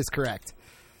satisfying. That is correct.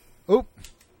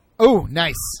 Oh,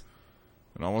 nice.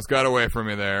 It almost got away from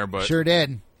me there, but Sure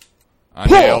did. I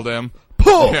nailed him.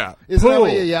 Pull! Yeah. Isn't that Pull.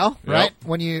 what you yell? Yep.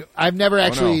 Right? I've never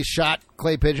actually no. shot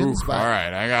clay pigeons, Oof, but all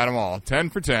right, I got them all. 10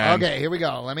 for 10. okay, here we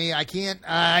go. I can't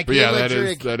But yeah, let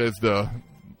that is the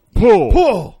pull.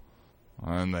 pull.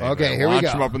 And they Here we launch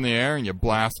go. them up in the air and you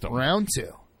blast them. Round 2.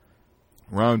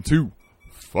 Round 2.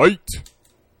 Fight.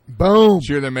 Boom.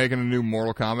 Sure, they're making a new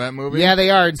Mortal Kombat movie? Yeah, they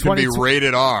are. It's going to be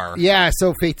rated R. Yeah,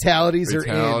 so fatalities are in.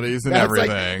 Fatalities and That was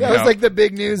everything. That was like the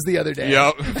big news the other day.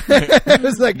 Yep. It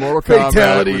was like Mortal Kombat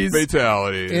fatalities with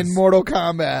fatalities. in Mortal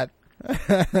Kombat.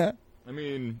 I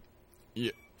mean,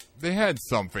 yeah, they had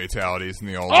some fatalities in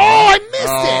the old Oh, one. I missed it.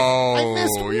 Oh, I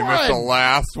missed you one. missed the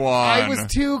last one. I was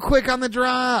too quick on the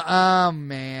draw. Oh,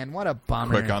 man. What a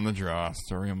bummer. Quick on the draw.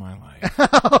 Story of my life.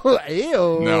 Oh,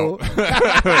 ew. No.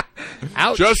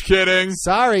 Ouch. Just kidding.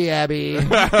 Sorry, Abby.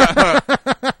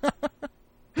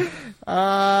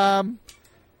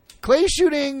 Clay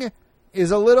shooting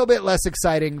is a little bit less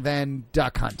exciting than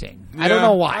duck hunting. I don't Yeah,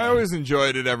 know why. I always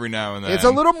enjoyed it every now and then. It's a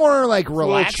little more like a little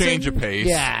relaxing. change of pace.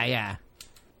 Yeah.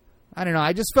 I don't know.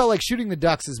 I just felt like shooting the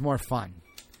ducks is more fun.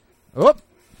 Oh.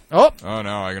 Oh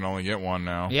no, I can only get one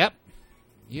now. Yep.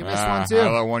 You missed one I too.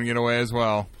 let one get away as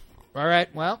well. All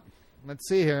right. Well, let's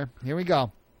see here. Here we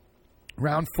go.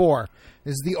 Round 4.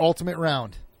 This is the ultimate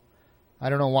round. I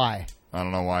don't know why. I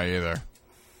don't know why either.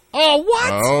 Oh, what?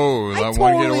 Oh, I let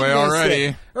one get totally away missed already.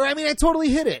 it. Or I totally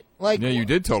hit it. Like Yeah, you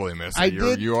did totally miss it. I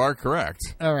did. You are correct.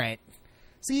 All right.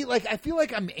 See, I feel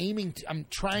like I'm I'm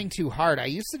trying too hard. I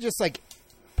used to just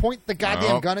point the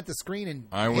goddamn Nope. gun at the screen and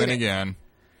I hit win it. again.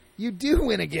 You do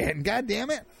win again. God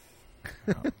damn it.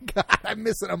 God, I'm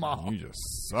missing them all. You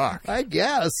just suck. I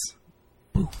guess.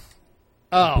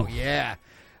 Oh, yeah.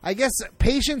 I guess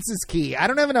patience is key. I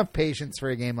don't have enough patience for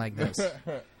a game like this.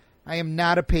 I am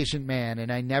not a patient man,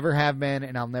 and I never have been,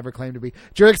 and I'll never claim to be.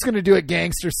 Drake's going to do it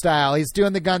gangster style. He's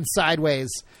doing the gun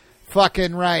sideways.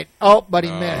 Fucking right. Oh, but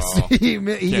he missed. he Can't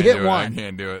hit do it. one. I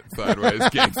can't do it sideways.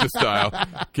 Gangsta style.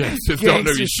 Gangsters don't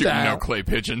know Gangsta you shooting style. no clay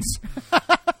pigeons.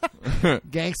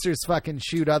 Gangsters fucking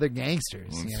shoot other gangsters.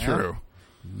 It's you know? true.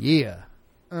 Yeah.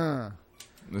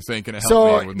 This ain't gonna help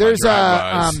So me with there's my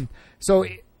drive-bys. so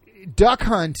Duck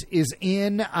Hunt is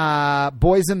in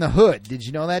Boys in the Hood. Did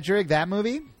you know that, Drake? That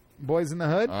movie, Boys in the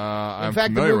Hood. I'm in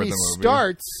fact, the familiar movie, with the movie.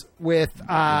 starts with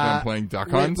them playing Duck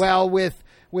Hunt?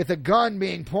 with a gun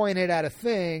being pointed at a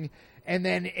thing, and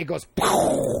then it goes,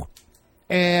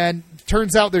 and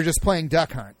turns out they're just playing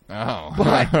Duck Hunt. Oh.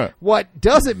 But what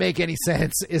doesn't make any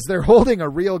sense is they're holding a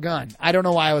real gun. I don't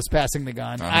know why I was passing the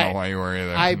gun. I don't know why you were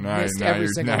either. I missed every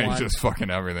single now one. you're just fucking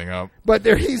everything up. But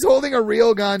he's holding a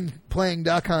real gun playing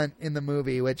Duck Hunt in the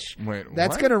movie, which Wait,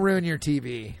 that's what? going to ruin your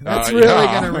TV. That's really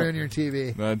going to ruin your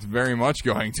TV. That's very much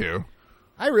going to.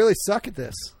 I really suck at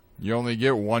this. You only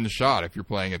get one shot if you're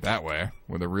playing it that way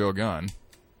with a real gun.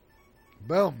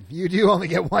 Boom. You do only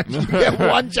get one. You get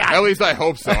one shot. At least I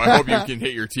hope so. I hope you can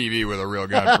hit your TV with a real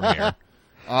gun from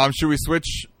here. Should we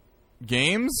switch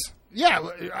games? Yeah,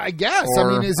 I guess.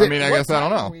 Or- I I mean, I what guess I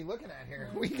don't time know. Are we looking at here?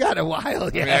 We got a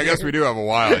while yet. I mean, I guess we do have a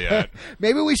while yet.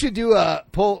 Maybe we should do a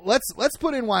pull. Let's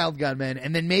put in Wild Gunman,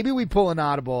 and then maybe we pull an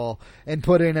audible and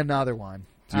put in another one.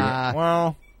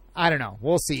 Well, I don't know.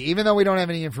 We'll see. Even though we don't have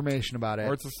any information about it,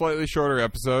 or it's a slightly shorter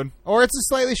episode. or it's a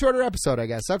slightly shorter episode, I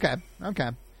guess. Okay.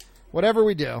 Whatever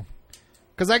we do,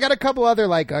 because I got a couple other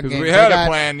gun games. Because we had a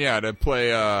plan, to play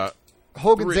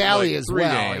Hogan's Alley like as three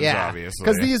well. games, Yeah, obviously.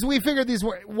 because we figured these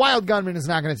Wild Gunman is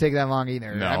not going to take that long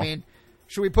either. No. I mean,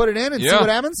 should we put it in and see Yeah. what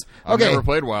happens? I've Okay. never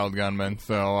played Wild Gunman,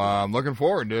 so I'm looking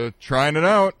forward to trying it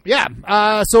out. Yeah.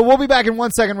 So we'll be back in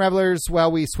 1 second, Revelers, while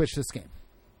we switch this game.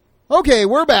 Okay,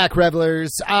 we're back,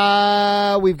 Revelers.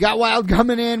 We've got Wild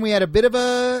Gunman in. We had a bit of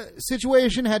a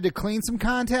situation, had to clean some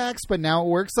contacts, but now it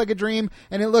works like a dream,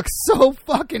 and it looks so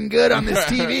fucking good on this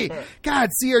TV. God,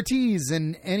 CRTs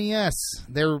and NES,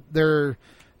 they're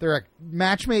a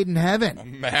match made in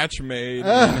heaven. Match made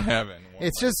in heaven.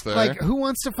 It's just like, who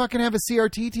wants to fucking have a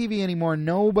CRT TV anymore?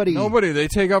 Nobody. They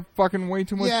take up fucking way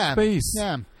too much space.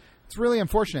 Yeah. It's really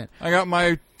unfortunate. I got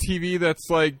my TV that's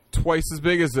like twice as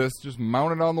big as this, just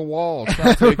mounted on the wall. It's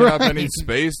not taking up any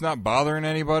space, not bothering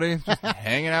anybody. It's just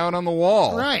hanging out on the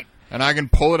wall. Right. And I can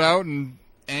pull it out and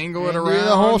angle it And around. do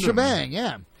the whole shebang,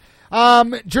 yeah.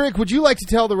 Drake, would you like to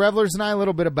tell the Revelers and I a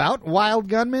little bit about Wild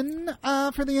Gunman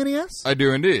for the NES? I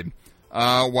do indeed.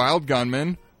 Wild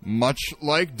Gunman, much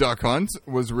like Duck Hunt,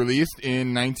 was released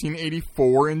in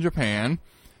 1984 in Japan,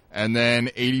 and then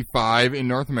 85 in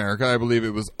North America. I believe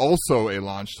it was also a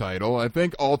launch title. I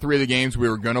think all three of the games we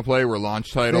were going to play were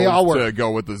launch titles They all were. to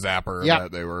go with the Zapper. Yeah,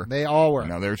 that they were. They all were.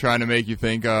 They were trying to make you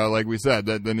think, like we said,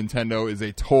 that the Nintendo is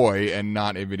a toy and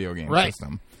not a video game Right.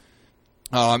 system.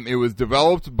 It was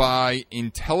developed by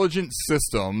Intelligent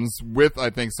Systems with, I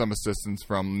think, some assistance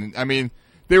from... I mean,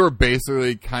 they were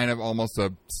basically kind of almost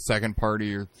a second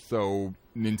party or so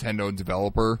Nintendo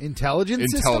developer. Intelligent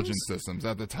Systems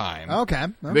at the time. Okay.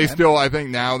 They still, I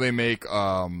think now they make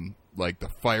like the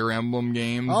Fire Emblem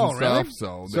games and stuff.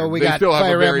 Really? So we they got still have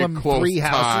Fire a very Emblem close 3 tie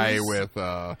houses? with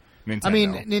Nintendo. I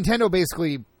mean, Nintendo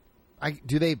basically...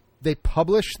 do they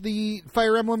publish the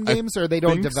Fire Emblem games, or they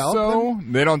don't develop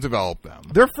them? They don't develop them.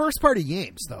 They're first-party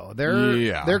games, though.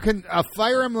 A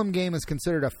Fire Emblem game is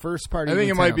considered a first-party. I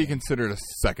think Nintendo it might be game. considered a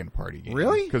second-party game.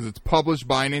 Really? Because it's published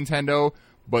by Nintendo,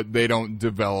 but they don't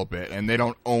develop it, and they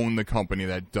don't own the company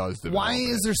that does develop Why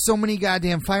it. is there so many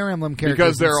goddamn Fire Emblem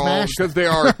characters? Because they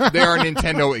are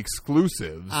Nintendo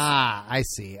exclusives. Ah, I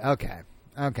see. Okay.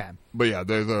 But yeah,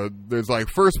 there's like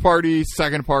first party,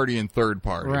 second party, and third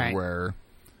party. Right.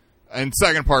 And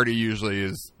second party usually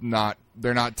is not.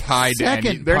 They're not tied to any.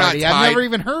 Second They're party? not tied. I've never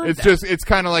even heard. It's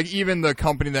kind of like even the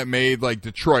company that made like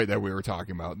Detroit that we were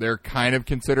talking about. They're kind of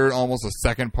considered almost a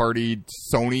second party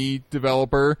Sony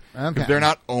developer. Okay. They're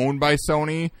not owned by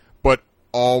Sony, but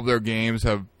all of their games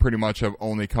have pretty much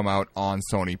only come out on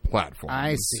Sony platforms.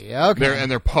 I see. Okay.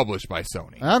 They're published by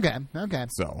Sony. Okay.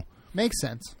 So. Makes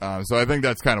sense. So I think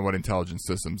that's kind of what Intelligent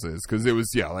Systems is, because it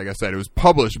was, like I said, it was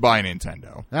published by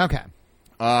Nintendo. Okay.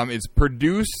 It's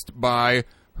produced by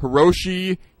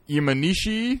Hiroshi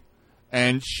Imanishi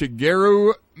and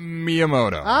Shigeru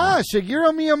Miyamoto.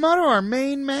 Shigeru Miyamoto, our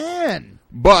main man.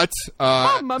 But,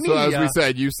 so as we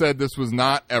said, you said this was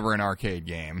not ever an arcade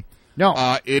game.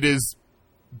 No. It is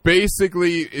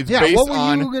basically, it's based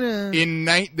on,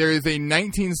 there is a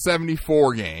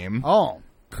 1974 game. Oh.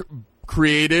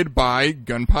 Created by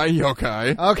Gunpei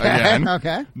Yokai.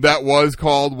 Okay. That was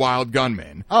called Wild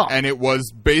Gunman. Oh. And it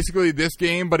was basically this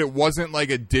game, but it wasn't like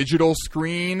a digital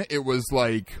screen. It was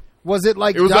like... Was it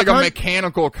like... It was Duck like a Hunt?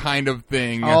 mechanical kind of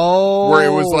thing. Oh. Where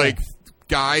it was like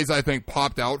guys, I think,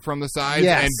 popped out from the sides.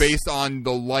 Yes. And based on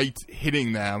the light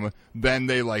hitting them, then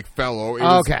they like fell over.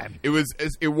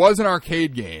 It was an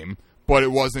arcade game, but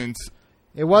it wasn't...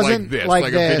 It wasn't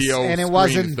like this, a video and it screen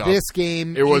wasn't stuff. this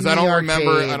game. It was. I don't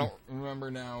remember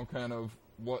now. Kind of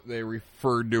what they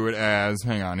referred to it as.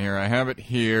 Hang on here. I have it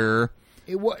here.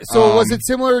 Was it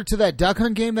similar to that Duck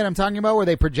Hunt game that I'm talking about, where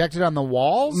they projected on the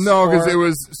walls? No, because it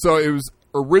was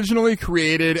originally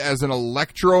created as an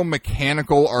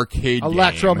electromechanical arcade game.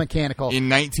 Electromechanical. In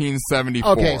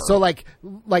 1974. Okay, so like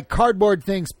cardboard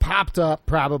things popped up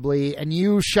probably, and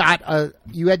you had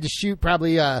to shoot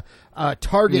probably a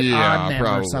target on them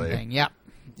or something. Yep.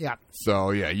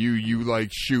 So you like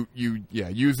shoot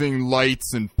using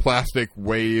lights and plastic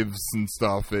waves and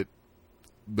stuff.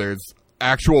 There's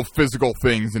actual physical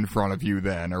things in front of you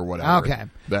then or whatever. Okay.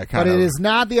 But it is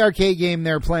not the arcade game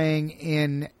they're playing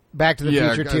in Back to the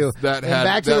Future 2.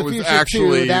 Back to the Future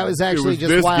 2, that was actually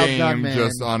just Wild Gunman.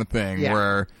 Just on a thing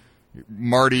where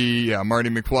Marty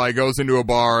McFly goes into a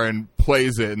bar and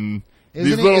plays it, and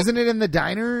isn't it in the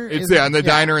diner? It's in the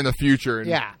diner in the future. And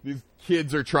yeah. These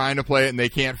kids are trying to play it and they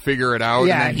can't figure it out.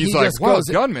 Yeah, and then he's like, "Wow,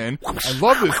 Gunman! I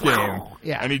love this game."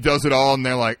 Yeah. And he does it all, and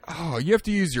they're like, "Oh, you have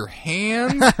to use your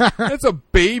hands? That's a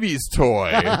baby's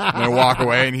toy." And they walk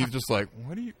away, and he's just like,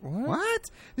 "What?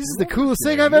 This is the coolest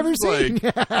thing I've ever seen."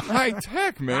 Like, high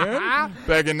tech, man.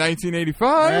 Back in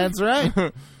 1985. That's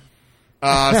right.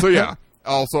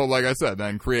 Also, like I said,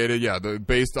 then created,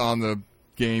 based on the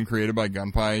game created by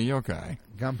Gunpei Yokai.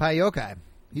 Gunpei Yokai.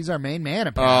 He's our main man,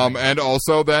 apparently. And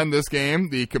also then this game,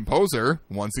 the composer,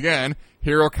 once again,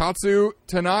 Hirokatsu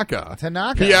Tanaka.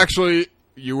 He actually,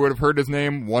 you would have heard his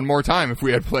name one more time if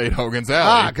we had played Hogan's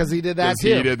Alley. Because he did that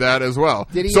too. He did that as well.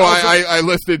 I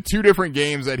listed 2 different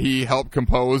games that he helped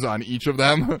compose on each of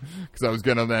them, because I was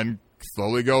going to then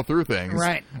slowly go through things.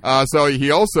 Right. So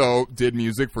he also did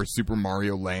music for Super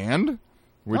Mario Land,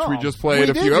 which we just played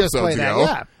a few episodes ago.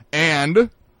 Yeah. And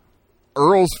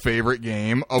Earl's favorite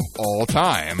game of all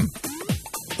time.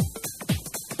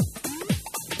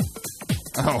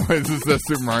 Oh, is this the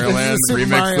Super Mario Land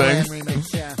remix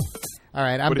thing? Yeah. All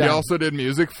right, But done. he also did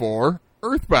music for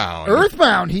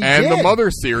Earthbound. He did. And the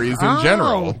Mother series in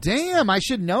general. Oh, damn. I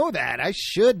should know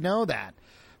that.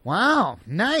 Wow.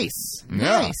 Nice.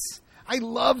 Yeah. Nice. I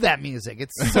love that music.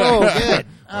 It's so good.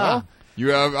 Well, you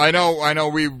have. I know.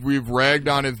 We've ragged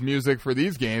on his music for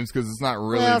these games because it's not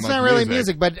really. Well, it's not really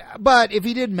music, but if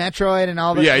he did Metroid and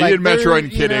all that, he did Metroid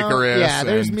and Kid Icarus,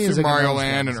 there's and music Super Mario in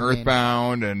Land and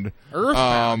Earthbound and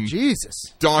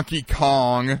Jesus, Donkey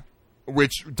Kong,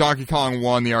 which Donkey Kong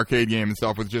 1, the arcade game and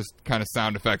stuff, with just kind of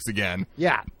sound effects again.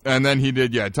 Yeah, and then he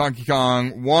did Donkey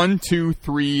Kong 1, 2,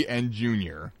 3, and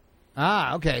Junior.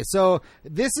 Okay. So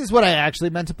this is what I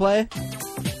actually meant to play.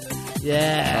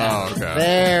 Yeah. Oh, okay.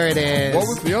 There it is. What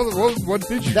was the other? What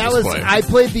did you That just was play? I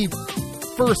played the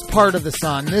first part of the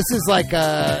song. This is like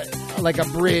a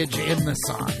bridge in the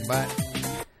song,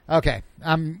 but okay,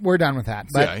 we're done with that.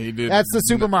 But yeah, he did. that's the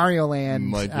Super Mario Land.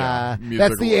 Music,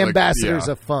 that's the Ambassadors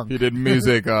yeah. of Funk. He did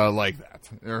music like that,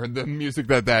 or the music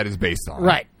that is based on.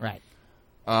 Right.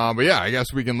 But yeah, I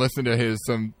guess we can listen to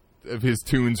some of his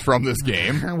tunes from this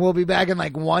game. We'll be back in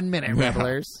like 1 minute, Yeah.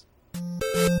 revelers.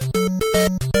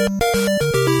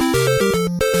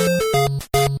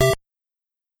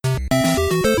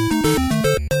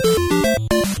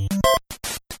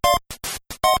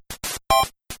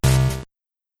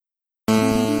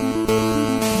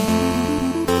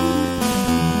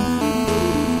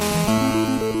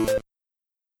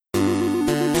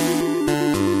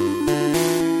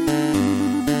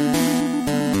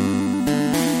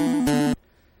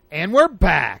 And we're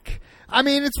back. I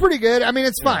mean, it's pretty good. I mean,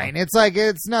 it's fine. It's like,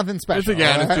 it's nothing special.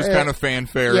 It's just kind of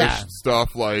fanfare-ish yeah.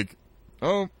 stuff like,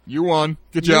 oh, you won.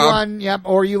 Good You job. won, yep,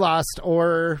 or you lost,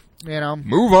 or,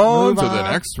 Move on to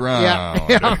the next round.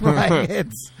 Yeah, right.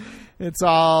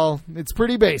 It's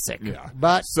pretty basic. Yeah.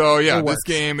 But so yeah, it this works.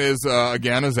 game is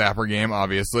again a Zapper game,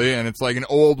 obviously, and it's like an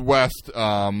Old West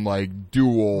like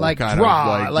duel like kind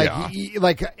draw, of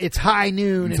like it's high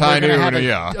noon, It's and high they're gonna noon,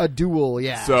 have a duel.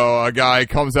 Yeah. So a guy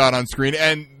comes out on screen,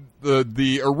 and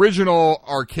the original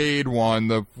arcade one,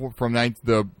 the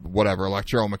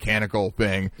electromechanical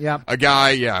thing. Yep. A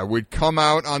guy, would come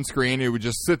out on screen. He would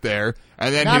just sit there,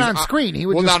 and then Not on screen. He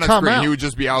would just not on come screen. out. He would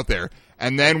just be out there,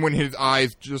 and then when his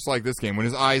eyes, just like this game, when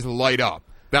his eyes light up,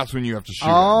 that's when you have to shoot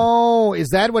him. Oh, is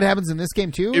that what happens in this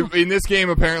game too? In this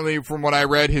game, apparently, from what I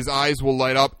read, his eyes will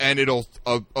light up, and a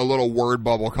little word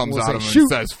bubble comes Will out say, of him "Shoot." and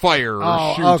says fire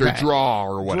or shoot or okay. draw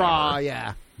or whatever. Draw,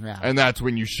 yeah. And that's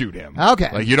when you shoot him. Okay.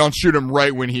 Like, you don't shoot him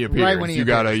right when he appears. Right when he you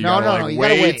gotta, appears. you No, gotta, no, like, you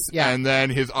gotta wait, yeah. and then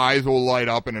his eyes will light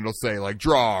up, and it'll say, like,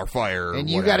 draw or fire or And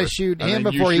you whatever. gotta shoot And him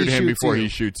then before you he shoot him shoots before you. he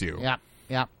shoots you.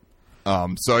 Yep.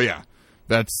 So, yeah.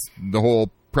 That's the whole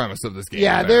premise of this game.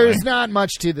 Yeah, apparently. there's not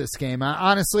much to this game,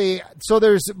 honestly.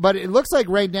 But it looks like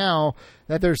right now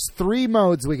that there's 3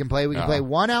 modes we can play. We can play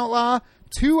 1 outlaw,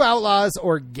 2 outlaws,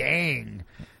 or gang.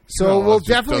 So No, we'll it just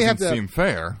definitely have doesn't to. seem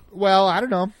fair. Well, I don't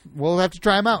know. We'll have to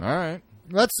try them out. All right.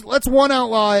 Let's 1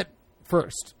 outlaw it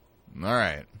first. All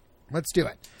right. Let's do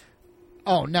it.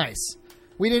 Oh, nice.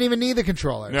 We didn't even need the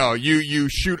controller. No, you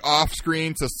shoot off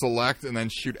screen to select, and then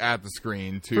shoot at the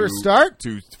screen to For start?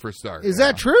 For start. Is yeah.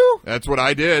 that true? That's what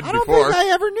I did I don't before. think I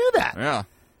ever knew that. Yeah.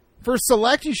 For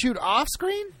select, you shoot off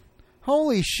screen?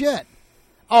 Holy shit.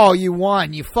 Oh, you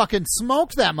won. You fucking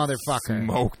smoked that motherfucker.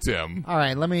 Smoked him. All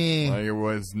right, let me... Like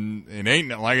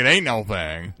it ain't no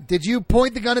thing. Did you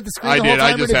point the gun at the screen I the whole did.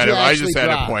 time, I just or did had you it. I actually just had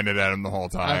drop? it pointed at him the whole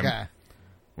time. Okay.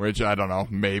 Which I don't know.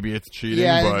 Maybe it's cheating.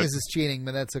 Yeah, I but, think this is cheating,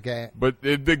 but that's okay. But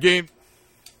the game.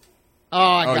 Oh,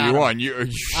 I got you him. won. You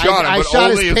shot him, I but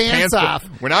shot only his his pants off.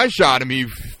 When I shot him, he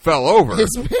fell over. His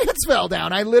pants fell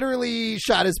down. I literally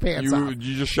shot his pants off. You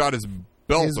just shot his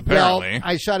belt. His Apparently, belt.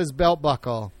 I shot his belt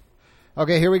buckle.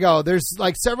 Okay, here we go. There's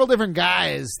like several different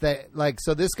guys that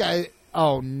so this guy.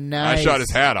 Oh, nice. I shot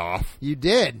his hat off. You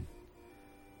did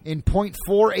in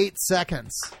 0.48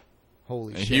 seconds.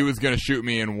 Holy And shit! he was going to shoot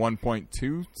me in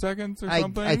 1.2 seconds or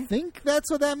something. I think that's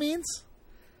what that means.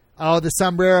 Oh, the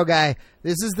sombrero guy.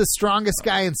 This is the strongest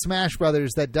guy in Smash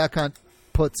Brothers that Duck Hunt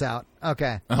puts out.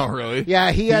 Okay. Oh, really?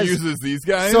 Yeah, he has. uses these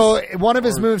guys. So one of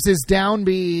his moves, his down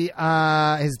B,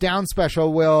 his down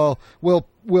special will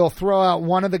throw out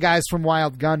one of the guys from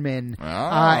Wild Gunman,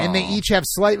 and they each have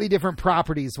slightly different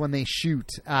properties when they shoot.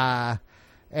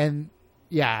 And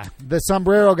yeah, the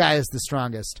sombrero guy is the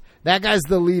strongest. That guy's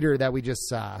the leader that we just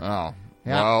saw. Oh.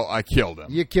 Yeah. Well, I killed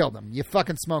him. You killed him. You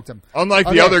fucking smoked him. Unlike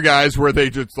Okay. the other guys where they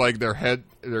just like their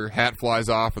hat flies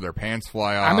off or their pants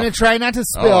fly off. I'm going to try not to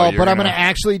spill, Oh, but I'm gonna- going to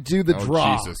actually do the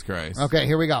draw. Jesus Christ. Okay,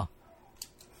 here we go.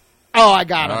 Oh, I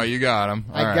got him. Oh, you got him.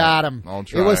 All I right. got him. I'll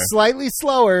try. It was slightly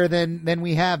slower than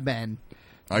we have been.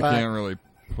 I but- can't really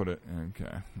put it.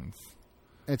 Okay.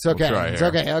 It's okay. try It's here.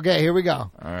 okay. Okay, here we go.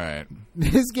 All right.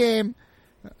 This game,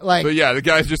 like, So yeah, the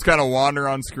guys just kind of wander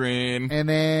on screen. and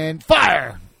then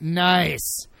fire.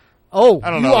 Nice. Oh, I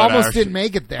don't you know that almost actually- didn't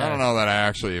make it there. I don't know that I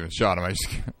actually even shot him. I just,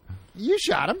 You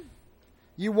shot him.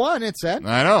 You won, it said.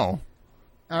 I know.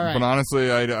 All right. But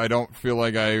honestly, I don't feel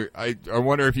like I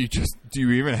wonder if do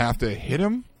you even have to hit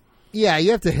him? Yeah,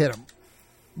 you have to hit him.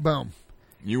 Boom.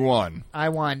 You won. I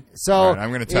won. So All right, I'm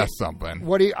going to test something.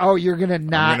 What do you? Oh, you're gonna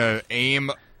not. I'm going to aim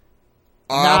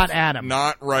off, Not at him.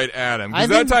 Not right at him. I Because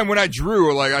that think- time when I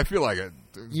drew, like I feel like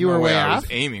You were way I off?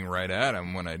 was aiming right at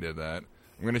him when I did that.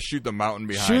 I'm going to shoot the mountain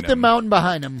behind him. Shoot the mountain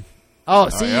behind him. Oh,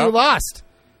 see, yeah? you lost.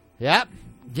 Yep.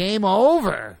 Game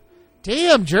over.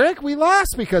 Damn, jerk, we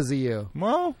lost because of you.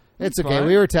 Well, it's okay. fine.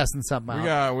 We were testing something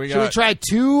out. We got. Should we try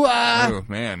 2? Oh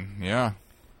man, yeah.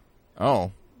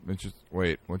 Oh,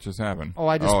 wait. What just happened? Oh,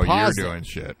 I just paused you're doing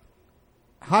shit.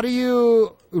 How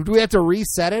do we have to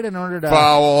reset it in order to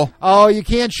foul? Oh, you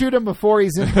can't shoot him before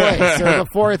he's in place or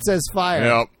before it says fire.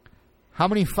 Yep. How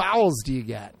many fouls do you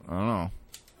get? I don't know.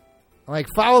 Like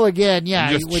foul again,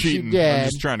 yeah, which cheating. you did. I'm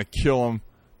just trying to kill him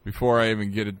before I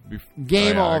even get it.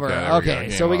 Game over. Okay,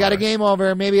 so we got a game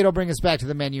over. Maybe it'll bring us back to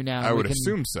the menu now. I would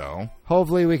assume so.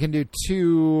 Hopefully we can do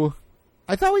 2.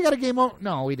 I thought we got a game over.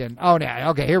 No, we didn't. Oh, yeah.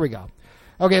 Okay, here we go.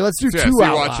 Okay, let's do 2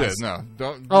 outlaws. Watch it. No,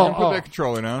 don't put that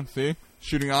controller down. See?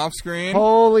 Shooting off screen.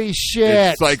 Holy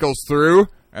shit. It cycles through,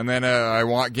 and then I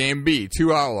want game B,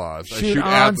 2 outlaws. Shoot I shoot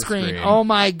on screen. Oh,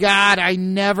 my God. I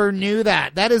never knew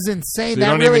that. That is insane. So you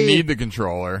don't even need the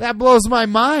controller. That blows my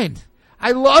mind.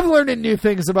 I love learning new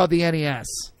things about the NES.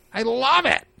 I love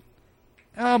it.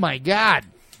 Oh, my God.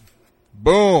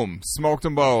 Boom. Smoked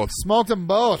them both.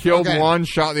 Killed one,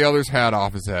 shot the other's hat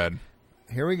off his head.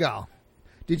 Here we go.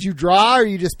 Did you draw or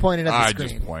you just pointed at the screen?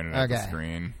 I just pointed at the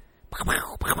screen.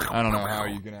 I don't know how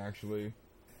you can actually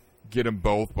get them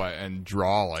both and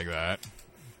draw like that.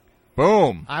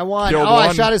 Boom. I won.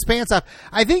 I shot his pants off.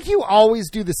 I think you always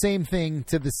do the same thing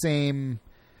to the same.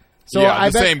 So yeah,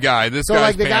 same guy. This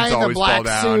guy's pants always fall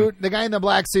down. Suit, the guy in the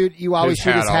black suit, you always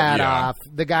shoot his hat off.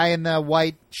 The guy in the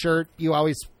white shirt, you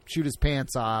always shoot his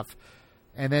pants off.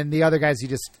 And then the other guys you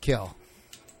just kill.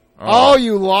 Oh,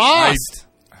 you lost.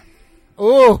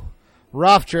 Oh,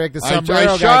 rough trick. The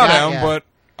sombrero I shot him, but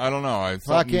I don't know.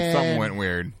 Something went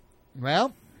weird.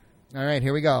 Well, all right,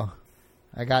 here we go.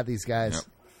 I got these guys. Yep.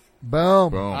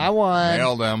 Boom. I won.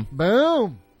 Nailed them.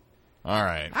 Boom. All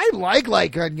right. I like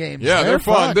light gun games. Yeah, they're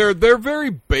fun. They're very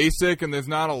basic, and there's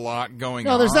not a lot going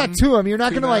on. No, there's not to them. You're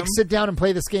not going to sit down and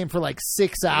play this game for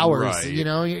 6 hours. Right. You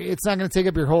know, it's not going to take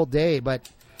up your whole day, but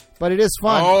it is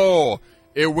fun. Oh,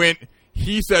 it went.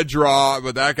 He said draw,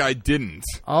 but that guy didn't.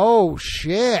 Oh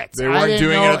shit! They weren't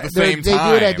doing it at the same time. They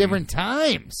do it at different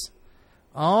times.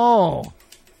 Oh.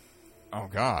 Oh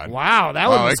God! Wow, that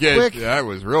was quick. That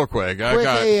was real quick. Quick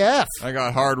AF. I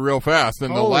got hard real fast.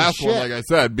 And the last one, like I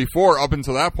said before, up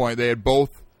until that point, they had both,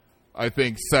 I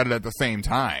think, set it at the same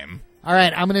time. All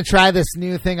right, I'm going to try this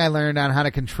new thing I learned on how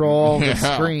to control the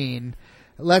screen.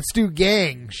 Let's do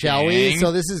gang, shall we?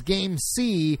 So this is game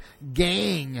C,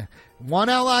 gang. 1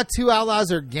 outlaw, 2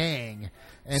 outlaws, or gang.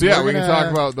 And so we can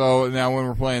talk about though now when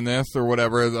we're playing this or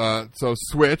whatever. So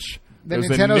Switch. There's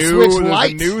Nintendo Switch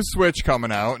Lite. There's a new Switch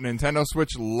coming out, Nintendo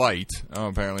Switch Lite. Oh,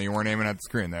 apparently you weren't aiming at the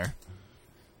screen there.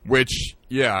 Which,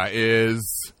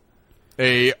 is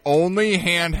a only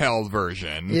handheld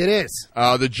version. It is.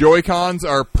 The Joy-Cons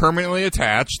are permanently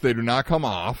attached. They do not come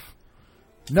off.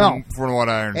 No. From what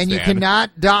I understand. And you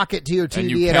cannot dock it to your TV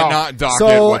and you at all. cannot dock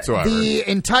it whatsoever. The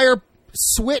entire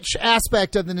Switch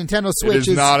aspect of the Nintendo Switch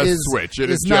is not a Switch. It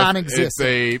is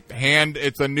non-existent.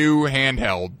 It's a new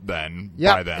handheld then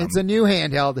by them. It's a new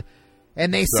handheld.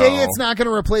 And they say it's not going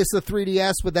to replace the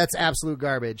 3DS, but that's absolute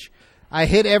garbage. I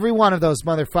hit every one of those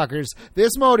motherfuckers.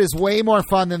 This mode is way more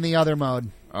fun than the other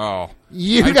mode. Oh.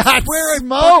 You got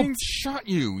smoked. I fucking shot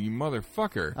you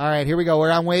motherfucker. All right, here we go.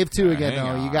 We're on wave 2 again,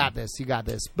 though. You got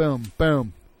this. Boom,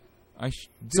 boom.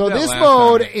 So this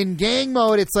mode, in gang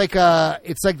mode, it's like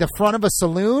the front of a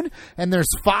saloon, and there's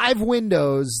 5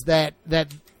 windows that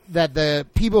the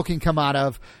people can come out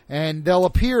of, and they'll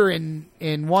appear in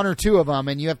 1 or 2 of them,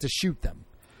 and you have to shoot them.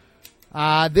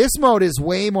 This mode is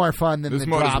way more fun than the drop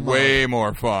mode. This mode is way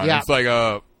more fun. Yeah. It's like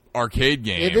a arcade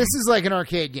game. This is like an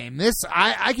arcade game. This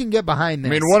I can get behind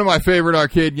this. I mean, one of my favorite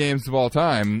arcade games of all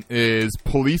time is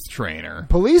Police Trainer.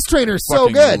 Police Trainer is so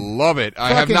good. Love it.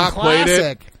 I have not played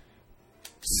it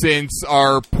since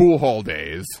our pool hall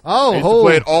days. Oh, I used to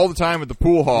play it all the time at the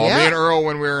pool hall. Yeah. Me and Earl,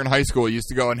 when we were in high school, used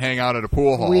to go and hang out at a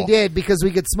pool hall. We did, because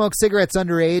we could smoke cigarettes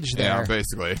underage there. Yeah,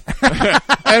 basically.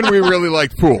 And we really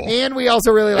liked pool. And we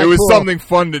also really liked pool. It was pool. something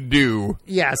fun to do.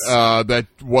 Yes. That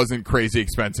wasn't crazy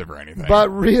expensive or anything. But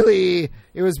really,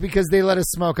 it was because they let us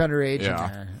smoke underage in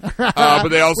there. But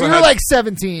they also we were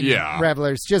 17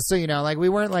 revelers, just so you know. We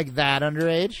weren't that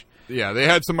underage. Yeah, they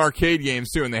had some arcade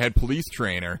games, too, and they had Police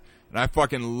Trainer. And I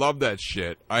fucking loved that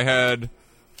shit. I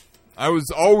was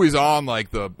always on,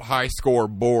 the high score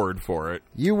board for it.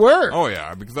 You were? Oh,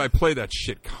 yeah, because I played that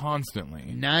shit constantly.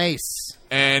 Nice.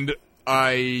 And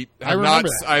I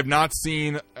have not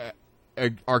seen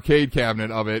an arcade cabinet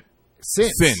of it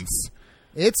since.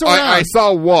 It's around. I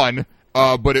saw one,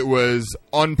 but it was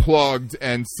unplugged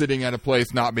and sitting at a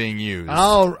place not being used.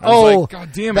 Oh, God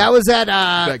damn it. That was at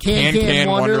Can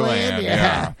Wonderland.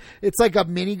 Yeah. It's like a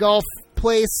mini golf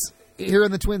place here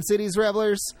in the Twin Cities,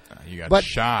 Revelers. You got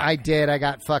shot. I did. I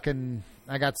got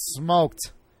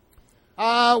smoked.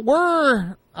 Let's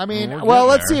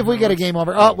see if we get a game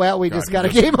over. Oh, well, we just got a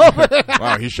game over.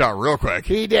 Wow, he shot real quick.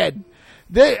 He did.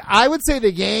 I would say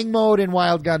the gang mode in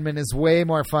Wild Gunman is way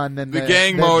more fun than the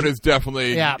gang mode is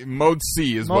definitely mode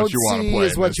C is what you want to play. Mode C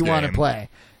is what you want to play.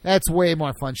 That's way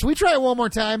more fun. Should we try it one more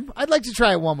time? I'd like to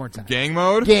try it one more time. Gang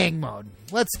mode? Gang mode.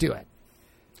 Let's do it.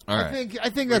 All right. I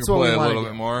think that's what we want to do. Play a little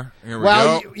bit more. Here we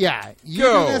go. You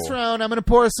do this round. I'm going to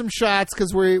pour some shots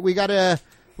because we got a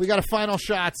final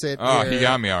shots at. Oh, he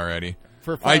got me already.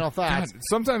 For final thoughts. God,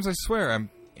 sometimes I swear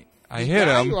I hit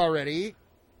him. You already.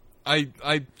 I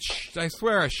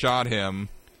swear I shot him.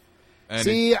 And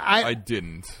See, I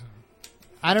didn't.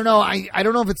 I don't know. I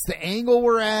don't know if it's the angle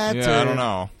we're at. Yeah, I don't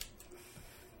know.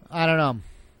 I don't know.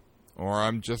 Or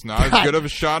I'm just not as good of a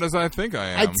shot as I think I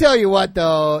am. I tell you what,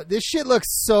 though, this shit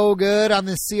looks so good on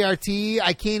this CRT.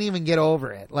 I can't even get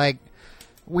over it. Like,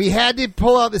 we had to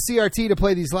pull out the CRT to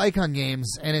play these Lycon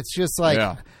games, and it's just like,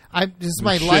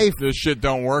 life. This shit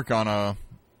don't work on a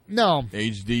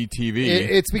HD TV.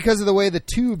 It's because of the way the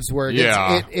tubes work.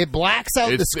 Yeah. It blacks out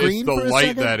the screen. It's the for a light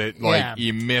second. that it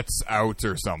emits out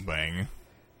or something.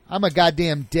 I'm a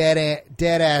goddamn dead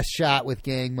ass shot with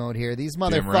gang mode here. These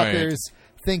motherfuckers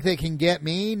think they can get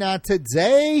me. Not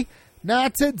today.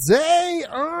 Not today.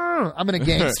 I'm gonna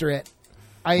gangster it.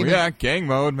 Gang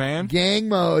mode, man. Gang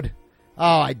mode.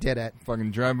 Oh, I did it.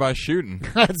 Fucking drive-by shooting.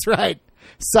 That's right.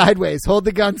 Sideways. Hold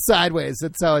the gun sideways.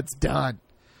 That's how it's done.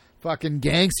 Fucking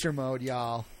gangster mode,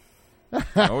 y'all.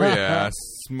 Oh, yeah.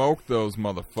 Smoke those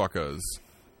motherfuckers.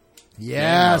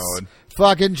 Yes.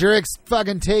 Fucking jerks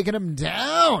fucking taking them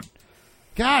down.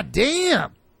 God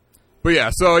damn. But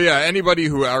anybody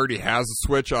who already has a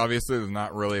Switch, obviously, there's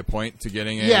not really a point to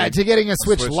getting a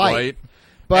Switch Lite.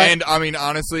 But I mean,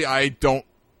 honestly, I don't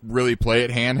really play it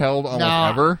handheld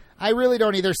almost ever. I really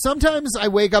don't either. Sometimes I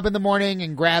wake up in the morning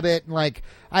and grab it. And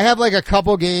I have a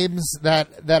couple games that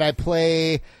I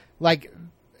play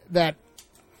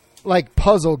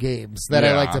puzzle games that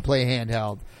I like to play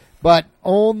handheld. But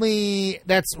only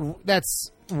that's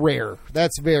rare.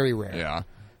 That's very rare. Yeah.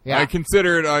 Yeah. I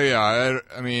consider it.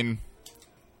 I mean,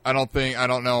 I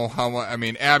don't know how much. I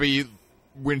mean, Abby,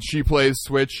 when she plays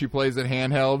Switch, she plays it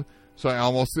handheld. So I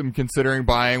almost am considering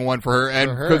buying one for her,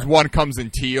 and because one comes in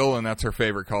teal, and that's her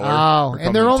favorite color. Oh,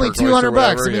 and they're only $200.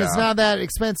 I mean, it's not that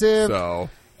expensive. So,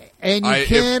 and you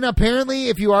can apparently,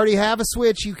 if you already have a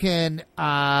Switch, you can.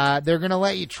 They're going to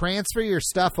let you transfer your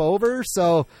stuff over,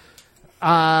 so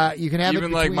you can have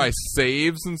even like my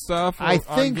saves and stuff. I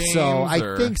think so.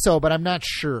 I think so, but I'm not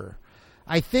sure.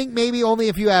 I think maybe only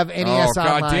if you have NES Online. Oh,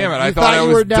 God damn it! I thought I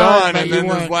was done, and then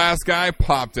this last guy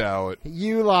popped out.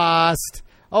 You lost.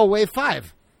 Oh, wave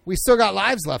 5. We still got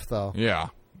lives left, though. Yeah.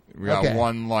 We got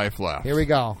one life left. Here we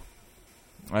go.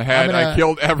 I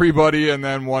killed everybody, and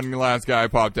then one last guy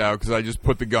popped out because I just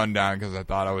put the gun down because I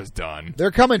thought I was done.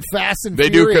 They're coming fast and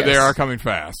furious. They are coming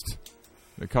fast.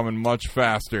 They're coming much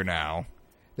faster now.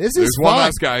 There's fun. One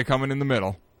last guy coming in the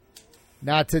middle.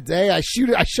 Not today. I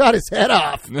shot his head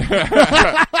off.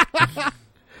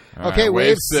 Okay,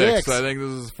 wave 6. I think this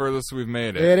is the furthest we've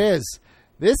made it. It is.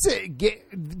 This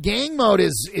gang mode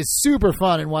is super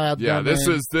fun in Wild Gunman. This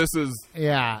is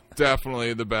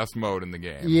definitely the best mode in the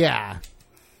game. Yeah.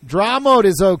 Draw mode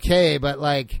is okay, but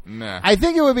I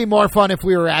think it would be more fun if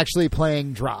we were actually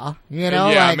playing draw. You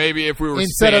know, maybe if we were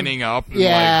standing up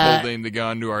and holding the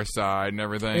gun to our side and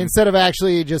everything, instead of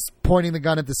actually just pointing the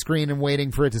gun at the screen and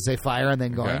waiting for it to say fire and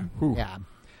then going. Okay. Yeah.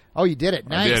 Oh, you did it.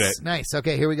 Nice. I did it. Nice.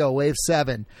 Okay, here we go. Wave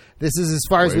 7. This is as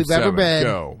far as we've ever been.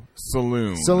 Go.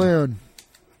 Saloon.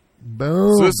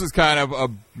 Boom. So this is kind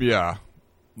of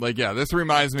this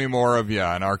reminds me more of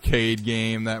an arcade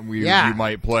game that you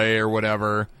might play or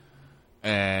whatever.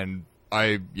 And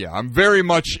I'm very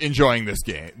much enjoying this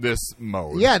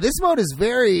mode. Yeah, this mode is the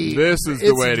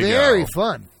way to go. It's very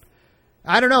fun.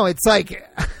 I don't know. It's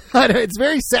it's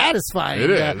very satisfying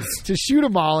to shoot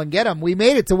them all and get them. We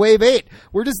made it to wave 8.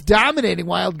 We're just dominating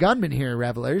Wild Gunman here,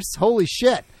 Revelers. Holy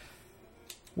shit.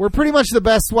 We're pretty much the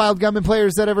best Wild Gunman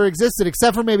players that ever existed,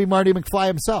 except for maybe Marty McFly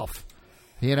himself.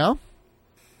 You know?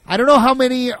 I don't know how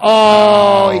many...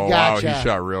 Oh, he gotcha. Wow, he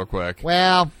shot real quick.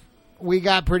 Well, we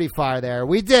got pretty far there.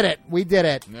 We did it.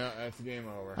 No, that's the game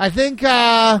over. I think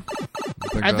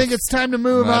it's time to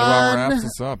move on. That wraps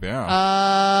us up,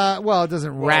 yeah. Well, it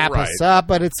doesn't wrap us up,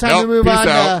 but it's time to move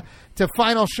on to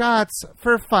final shots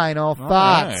for final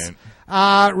thoughts.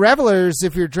 Right. Revelers,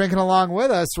 if you're drinking along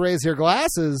with us, raise your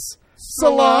glasses.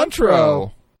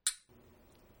 Cilantro.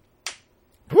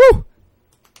 Woo!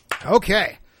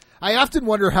 Okay. I often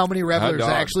wonder how many revelers dog.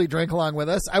 actually drink along with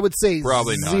us. I would say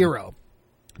Probably none. 0.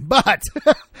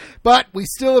 But we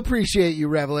still appreciate you,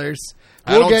 revelers.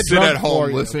 I We'll don't get sit drunk at home for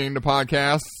you. listening to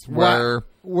podcasts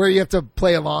where you have to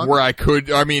play along. where I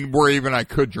could. I mean, where even I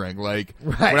could drink. Like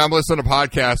Right. when I'm listening to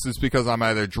podcasts, it's because I'm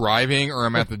either driving or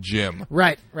I'm at the gym,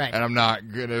 Right. and I'm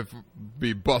not gonna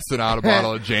be busting out a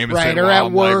bottle of Jameson, Right, or while at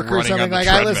I'm, work like, or running something. on the Like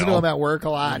I listen to treadmill. them at work a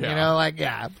lot. Yeah. You know, like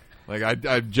yeah. Like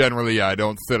I generally, I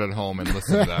don't sit at home and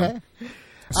listen to them.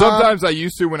 Sometimes I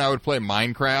used to when I would play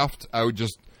Minecraft. I would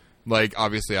just like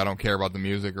obviously I don't care about the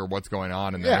music or what's going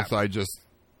on in there, Yeah. so I just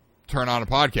turn on a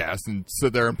podcast and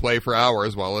sit there and play for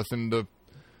hours while listening to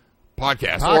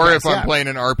podcasts. Or if I'm yeah. playing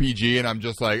an RPG and I'm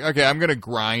just like, okay, I'm gonna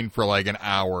grind for like an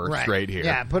hour Right. straight here.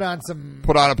 Yeah, put on some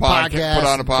Put on a podcast put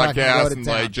on a and fucking go podcast to and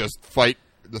town. like just fight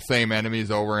the same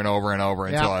enemies over and over and over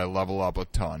until Yeah. I level up a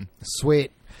ton.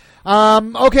 Sweet.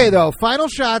 Okay, though. Final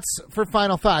shots for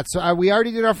final thoughts. So, we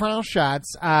already did our final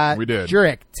shots. We did.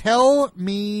 Jurek, tell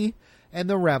me and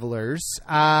the revelers,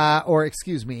 or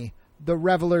excuse me, the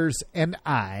revelers and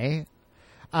I,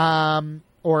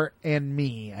 or and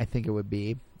me, I think it would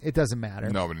be. It doesn't matter.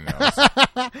 Nobody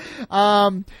knows. How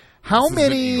This is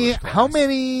an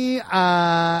many English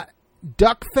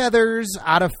duck feathers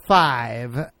out of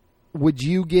 5 would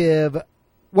you give?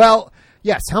 Well,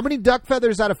 yes. How many duck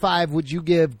feathers out of 5 would you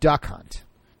give Duck Hunt?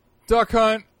 Duck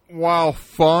Hunt, while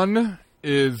fun,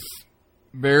 is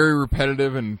very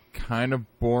repetitive and kind of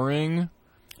boring.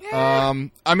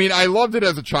 I mean, I loved it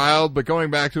as a child, but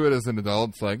going back to it as an adult,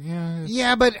 it's like,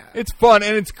 Yeah, but it's fun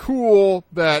and it's cool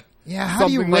that how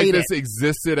do you something like rate this it?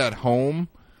 existed at home.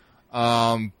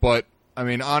 But I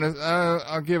mean, honest,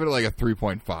 I'll give it like a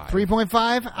 3.5.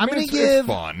 3.5. I'm going to it's give.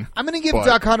 fun. I'm going to give but-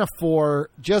 Duck Hunt a 4,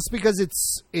 just because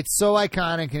it's so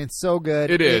iconic and it's so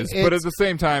good. It is, but at it's- the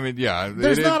same time,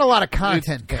 there's not a lot of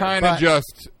content. It's kind of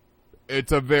just.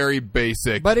 It's a very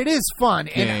basic. But it is fun,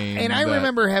 game and I that-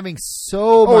 remember having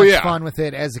so much yeah. fun with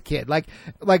it as a kid. Like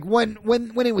when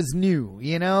it was new,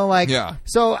 you know, like Yeah.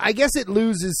 So I guess it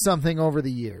loses something over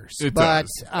the years. It but,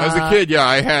 does. As a kid, yeah,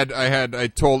 I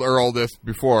told Earl this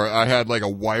before. I had like a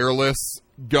wireless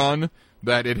gun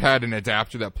that it had an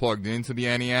adapter that plugged into the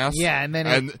NES. Yeah, and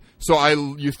then so I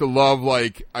used to love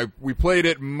we played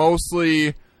it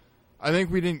mostly. I think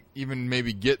we didn't even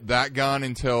maybe get that gun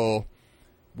until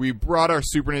we brought our our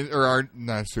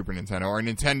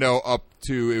Nintendo up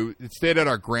to it stayed at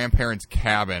our grandparents'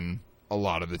 cabin a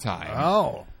lot of the time.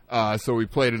 Oh, so we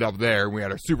played it up there. We had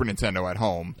our Super Nintendo at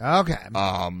home. okay.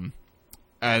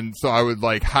 And so I would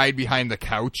like hide behind the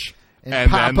couch And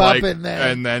pop then up like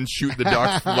and then- shoot the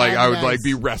ducks. Like I would like Nice.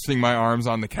 be resting my arms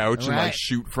on the couch and like Right.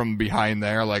 shoot from behind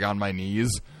there, like on my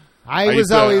knees. I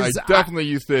definitely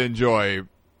used to enjoy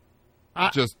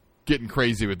just getting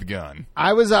crazy with the gun.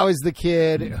 I was always the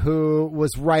kid who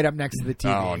was right up next to the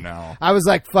TV. Oh, no. I was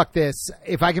like, fuck this.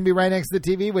 If I can be right next to the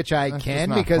TV, which I That's can just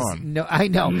not because fun. no, I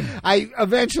know. I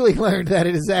eventually learned that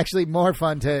it is actually more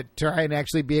fun to try and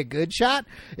actually be a good shot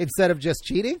instead of just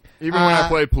cheating. Even when I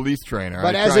played police trainer,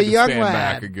 But I as tried a young to stand lad,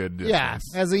 back a good distance.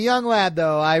 yeah, as a young lad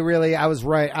though, I was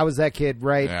right. I was that kid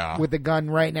right Yeah. with the gun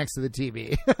right next to the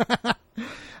TV.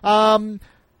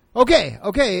 Okay.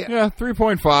 Yeah,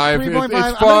 3.5. 3.5. It's I'm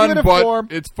gonna fun, give it a but 4.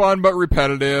 it's fun but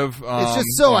repetitive. It's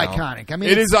just so you know. iconic. I mean,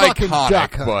 it it's is fucking iconic,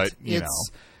 Duck Hunt. but you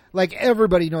it's know. like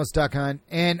everybody knows Duck Hunt,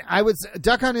 and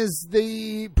Duck Hunt is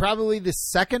probably the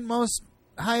second most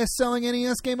highest selling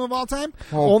NES game of all time.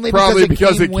 Well, only probably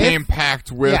because it with- came packed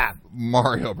with Yeah.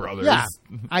 Mario Brothers. Yeah,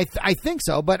 I think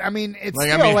so. But I mean, it's Like,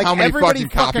 still, I mean, like how many everybody fucking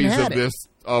copies had of it. this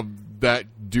of that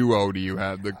duo do you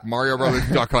have? The Mario Brothers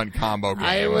Duck Hunt combo game.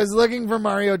 I was looking for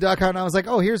Mario Duck Hunt. And I was like,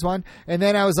 oh, here's one. And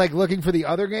then I was like looking for the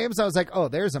other games. I was like, oh,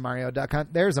 there's a Mario Duck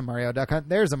Hunt. There's a Mario Duck Hunt.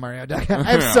 There's a Mario Duck Hunt.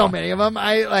 I have so many of them.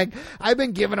 I've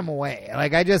been giving them away.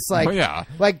 Like I just like, Oh, yeah.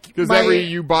 like Because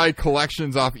you buy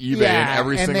collections off eBay, Yeah, and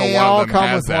every and single they one all of them come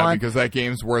has with that one. because that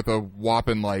game's worth a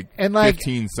whopping like And, like-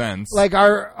 15 cents. like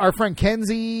our friend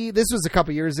Kenzie, this was a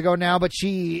couple years ago now, but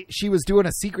she was doing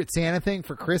a Secret Santa thing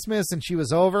for Christmas, and she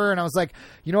was over, and I was like,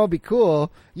 you know, it'd be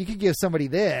cool. You could give somebody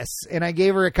this, and I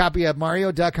gave her a copy of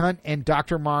Mario Duck Hunt and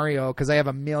Dr. Mario because I have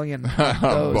a million of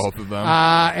those. Both of them.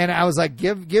 And I was like,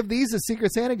 give these as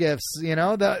Secret Santa gifts. You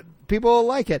know, the people will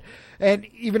like it, and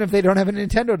even if they don't have a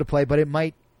Nintendo to play, but it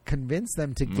might convince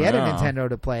them to get a Yeah. Nintendo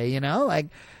to play. You know, like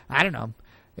I don't know.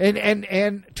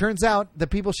 And turns out the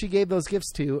people she gave those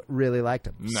gifts to really liked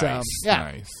them. Nice, So, yeah,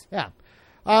 nice. yeah.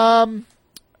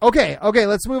 Okay.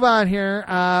 Let's move on here.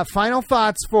 Final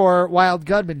thoughts for Wild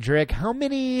Gunman, Drick. How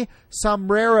many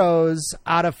sombreros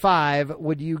out of 5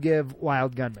 would you give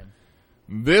Wild Gunman?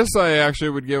 This I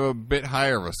actually would give a bit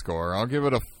higher of a score. I'll give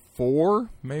it a 4,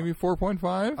 maybe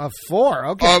 4.5. A 4,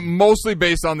 okay. Mostly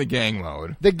based on the gang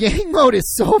mode. The gang mode is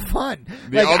so fun.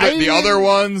 The other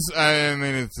ones, I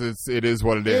mean, it is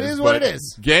what it is. It is what it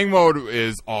is. Gang mode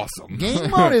is awesome. Gang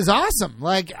mode is awesome.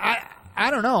 Like, I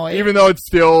don't know. Even though it's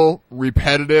still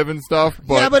repetitive and stuff.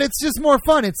 But yeah, but it's just more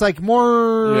fun. It's like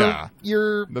more... Yeah.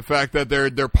 The fact that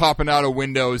they're popping out of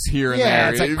windows here and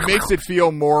there. Like, it makes it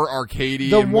feel more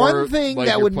arcadey. The and one more thing like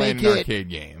that you're would playing make an it... arcade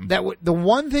game. The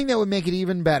one thing that would make it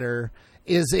even better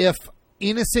is if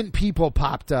innocent people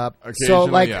popped up. So,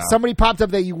 Occasionally, like, yeah. somebody popped up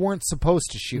that you weren't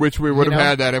supposed to shoot. Which we would have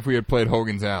had that if we had played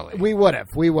Hogan's Alley. We would have.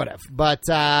 But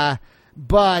I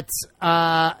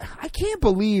can't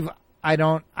believe I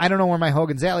don't know where my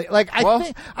Hogan's Alley. Like,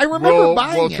 I remember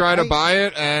buying it. We'll try to buy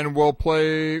it, and we'll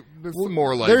play some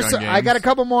more light gun games. I got a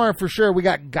couple more for sure. We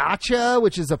got Gotcha,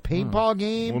 which is a paintball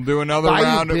game. We'll do another Bayou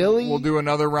round. Billy. We'll do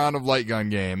another round of light gun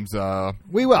games.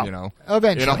 We will.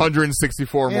 Eventually. In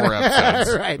 164 more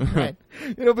episodes. Right.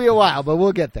 It'll be a while, but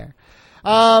we'll get there.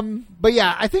 But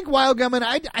yeah, I think Wild Gunman.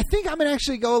 I think I'm gonna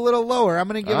actually go a little lower. I'm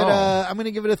gonna give it a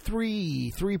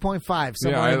 3.5.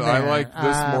 Yeah, I like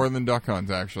this more than Duck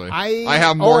Hunt. Actually, I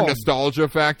have more nostalgia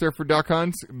factor for Duck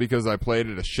Hunt because I played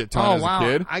it a shit ton as a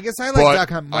kid. I guess I like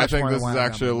Duck Hunt much more. I think this than is Wild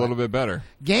actually Gunman, a little bit better.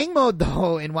 Gang mode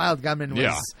though in Wild Gunman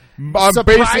was I'm basing this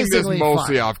surprisingly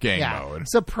mostly fun. off gang mode.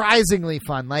 Surprisingly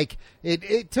fun. Like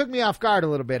it took me off guard a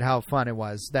little bit how fun it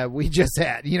was that we just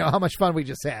had. You know how much fun we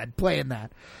just had playing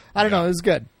that. I don't know. It was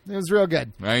good. It was real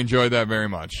good. I enjoyed that very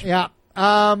much. Yeah.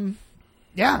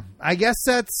 Yeah. I guess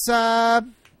that's it.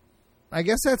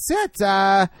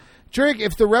 Drake,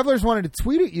 if the Revelers wanted to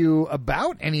tweet at you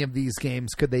about any of these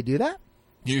games, could they do that?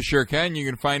 You sure can. You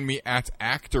can find me at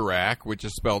Actorak, which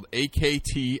is spelled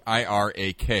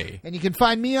AKTIRAK. And you can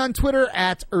find me on Twitter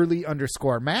at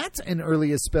early_Matt, and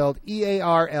early is spelled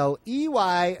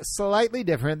EARLEY, slightly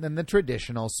different than the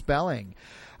traditional spelling.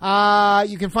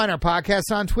 You can find our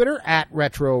podcast on Twitter at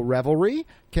Retro Revelry.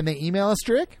 Can they email us,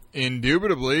 Drick?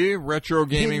 Indubitably,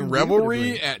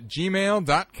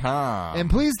 retrogamingrevelry@gmail.com. And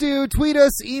please do tweet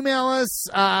us, email us,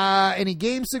 any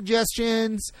game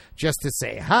suggestions, just to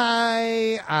say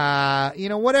hi,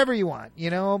 whatever you want,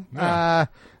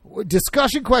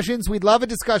 discussion questions. We'd love a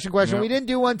discussion question. Yeah. We didn't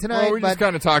do one tonight. Well, we just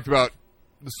kind of talked about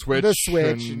the Switch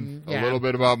and a little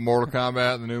bit about Mortal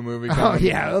Kombat, the new movie. Oh,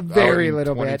 yeah, a very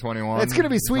little bit. 2021. It's going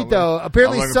to be sweet, though.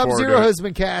 Apparently, Sub-Zero has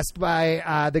been cast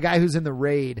by the guy who's in the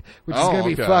Raid, which is going to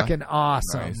be fucking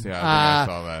awesome. Nice. Yeah, I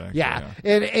saw that, actually. Yeah.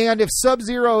 And if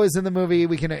Sub-Zero is in the movie,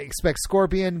 we can expect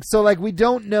Scorpion. So, like, we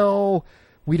don't know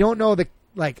the,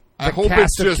 like, the I hope cast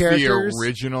it's just of characters. the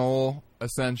original,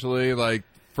 essentially, like,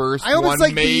 first I hope one, it's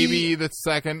like maybe the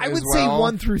second. I would as say well.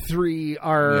 1 through 3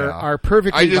 are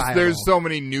perfectly viable. There's so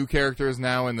many new characters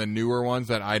now in the newer ones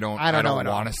that I don't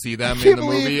want to see them in the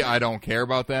movie. I don't care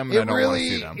about them, and I don't want to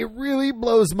see them. It really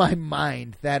blows my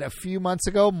mind that a few months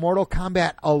ago, Mortal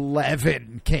Kombat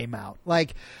 11 came out.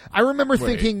 Like, I remember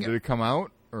thinking, did it come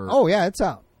out? Or? Oh yeah, it's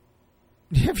out.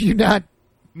 Have you not?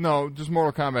 No, just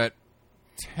Mortal Kombat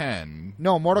 10.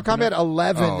 No, Mortal Kombat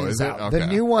 11 is out. Okay. The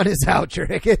new one is out,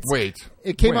 Trick. It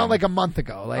came out like a month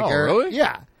ago. Like, really?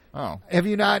 Yeah. Oh. Have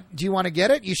you not? Do you want to get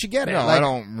it? You should get it. No, I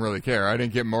don't really care. I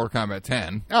didn't get Mortal Kombat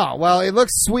 10. Oh, well, it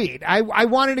looks sweet. I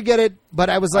wanted to get it, but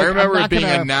I was like, I remember I'm not it being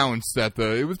gonna... announced at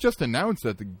it was just announced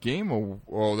at the Game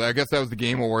Well, I guess that was the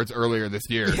Game Awards earlier this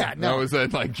year. Yeah, no. That was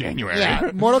at like January. Yeah,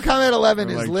 Mortal Kombat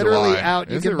 11 is literally July. out.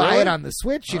 You can buy it on the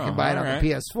Switch. You can buy it on the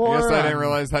PS4. I guess I didn't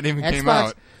realize that even Xbox, came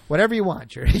out. Whatever you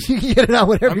want, you can get it on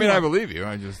whatever. I mean, you want. I believe you.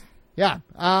 I just no,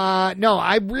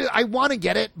 I want to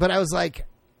get it, but I was like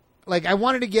I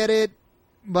wanted to get it,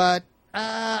 but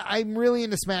I'm really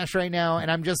into Smash right now,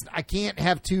 and I can't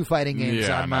have 2 fighting games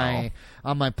on my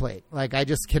plate. Like, I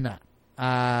just cannot.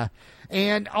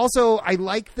 And also, I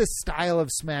like the style of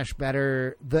Smash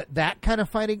better. That kind of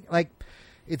fighting, like.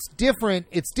 It's different.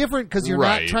 It's different because you're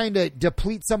not trying to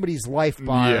deplete somebody's life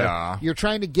bar. Yeah. You're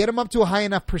trying to get them up to a high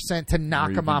enough % to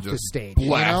knock them off the stage.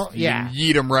 Blast. Yeah.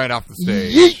 Yeet them right off the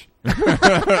stage.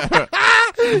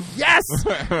 Yes!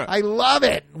 I love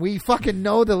it. We fucking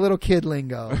know the little kid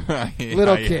lingo.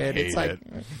 Little kid. It's like,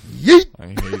 yeet! I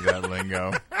hate that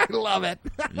lingo. I love it.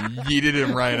 Yeeted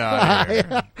him right out of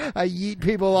here. I yeet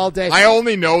people all day. I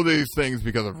only know these things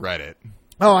because of Reddit.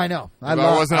 Oh, I know. If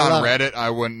I wasn't on Reddit,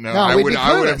 I wouldn't know. No, I would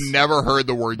have never heard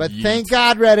the word But yeet. thank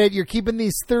God, Reddit, you're keeping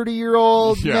these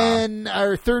 30-year-old men,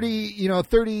 or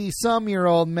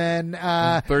 30-some-year-old men,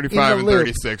 35 and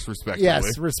 36, respectively.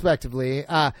 Yes, respectively.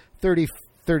 35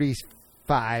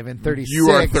 35 and 36. You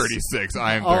are 36.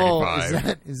 I am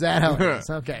 35. Is that how it is?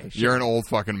 Okay. Sure. You're an old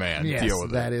fucking man. Yes, Deal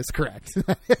with that is correct.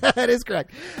 That is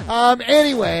correct.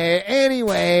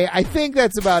 Anyway, I think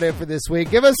that's about it for this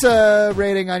week. Give us a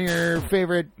rating on your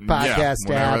favorite podcast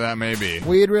whatever app. that may be.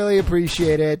 We'd really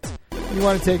appreciate it. You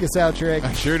want to take us out, Trick?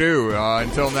 I sure do.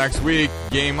 Until next week,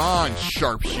 game on,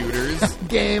 sharpshooters.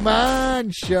 Game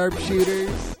on,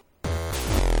 sharpshooters.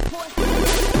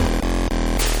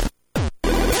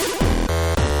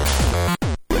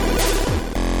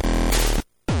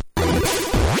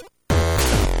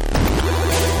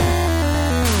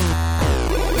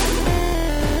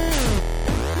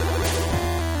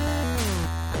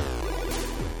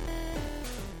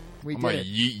 I'm going to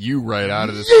yeet you right out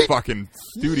of this fucking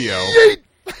studio.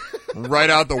 Right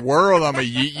out the world, I'm going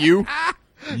to yeet you.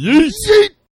 Yeet.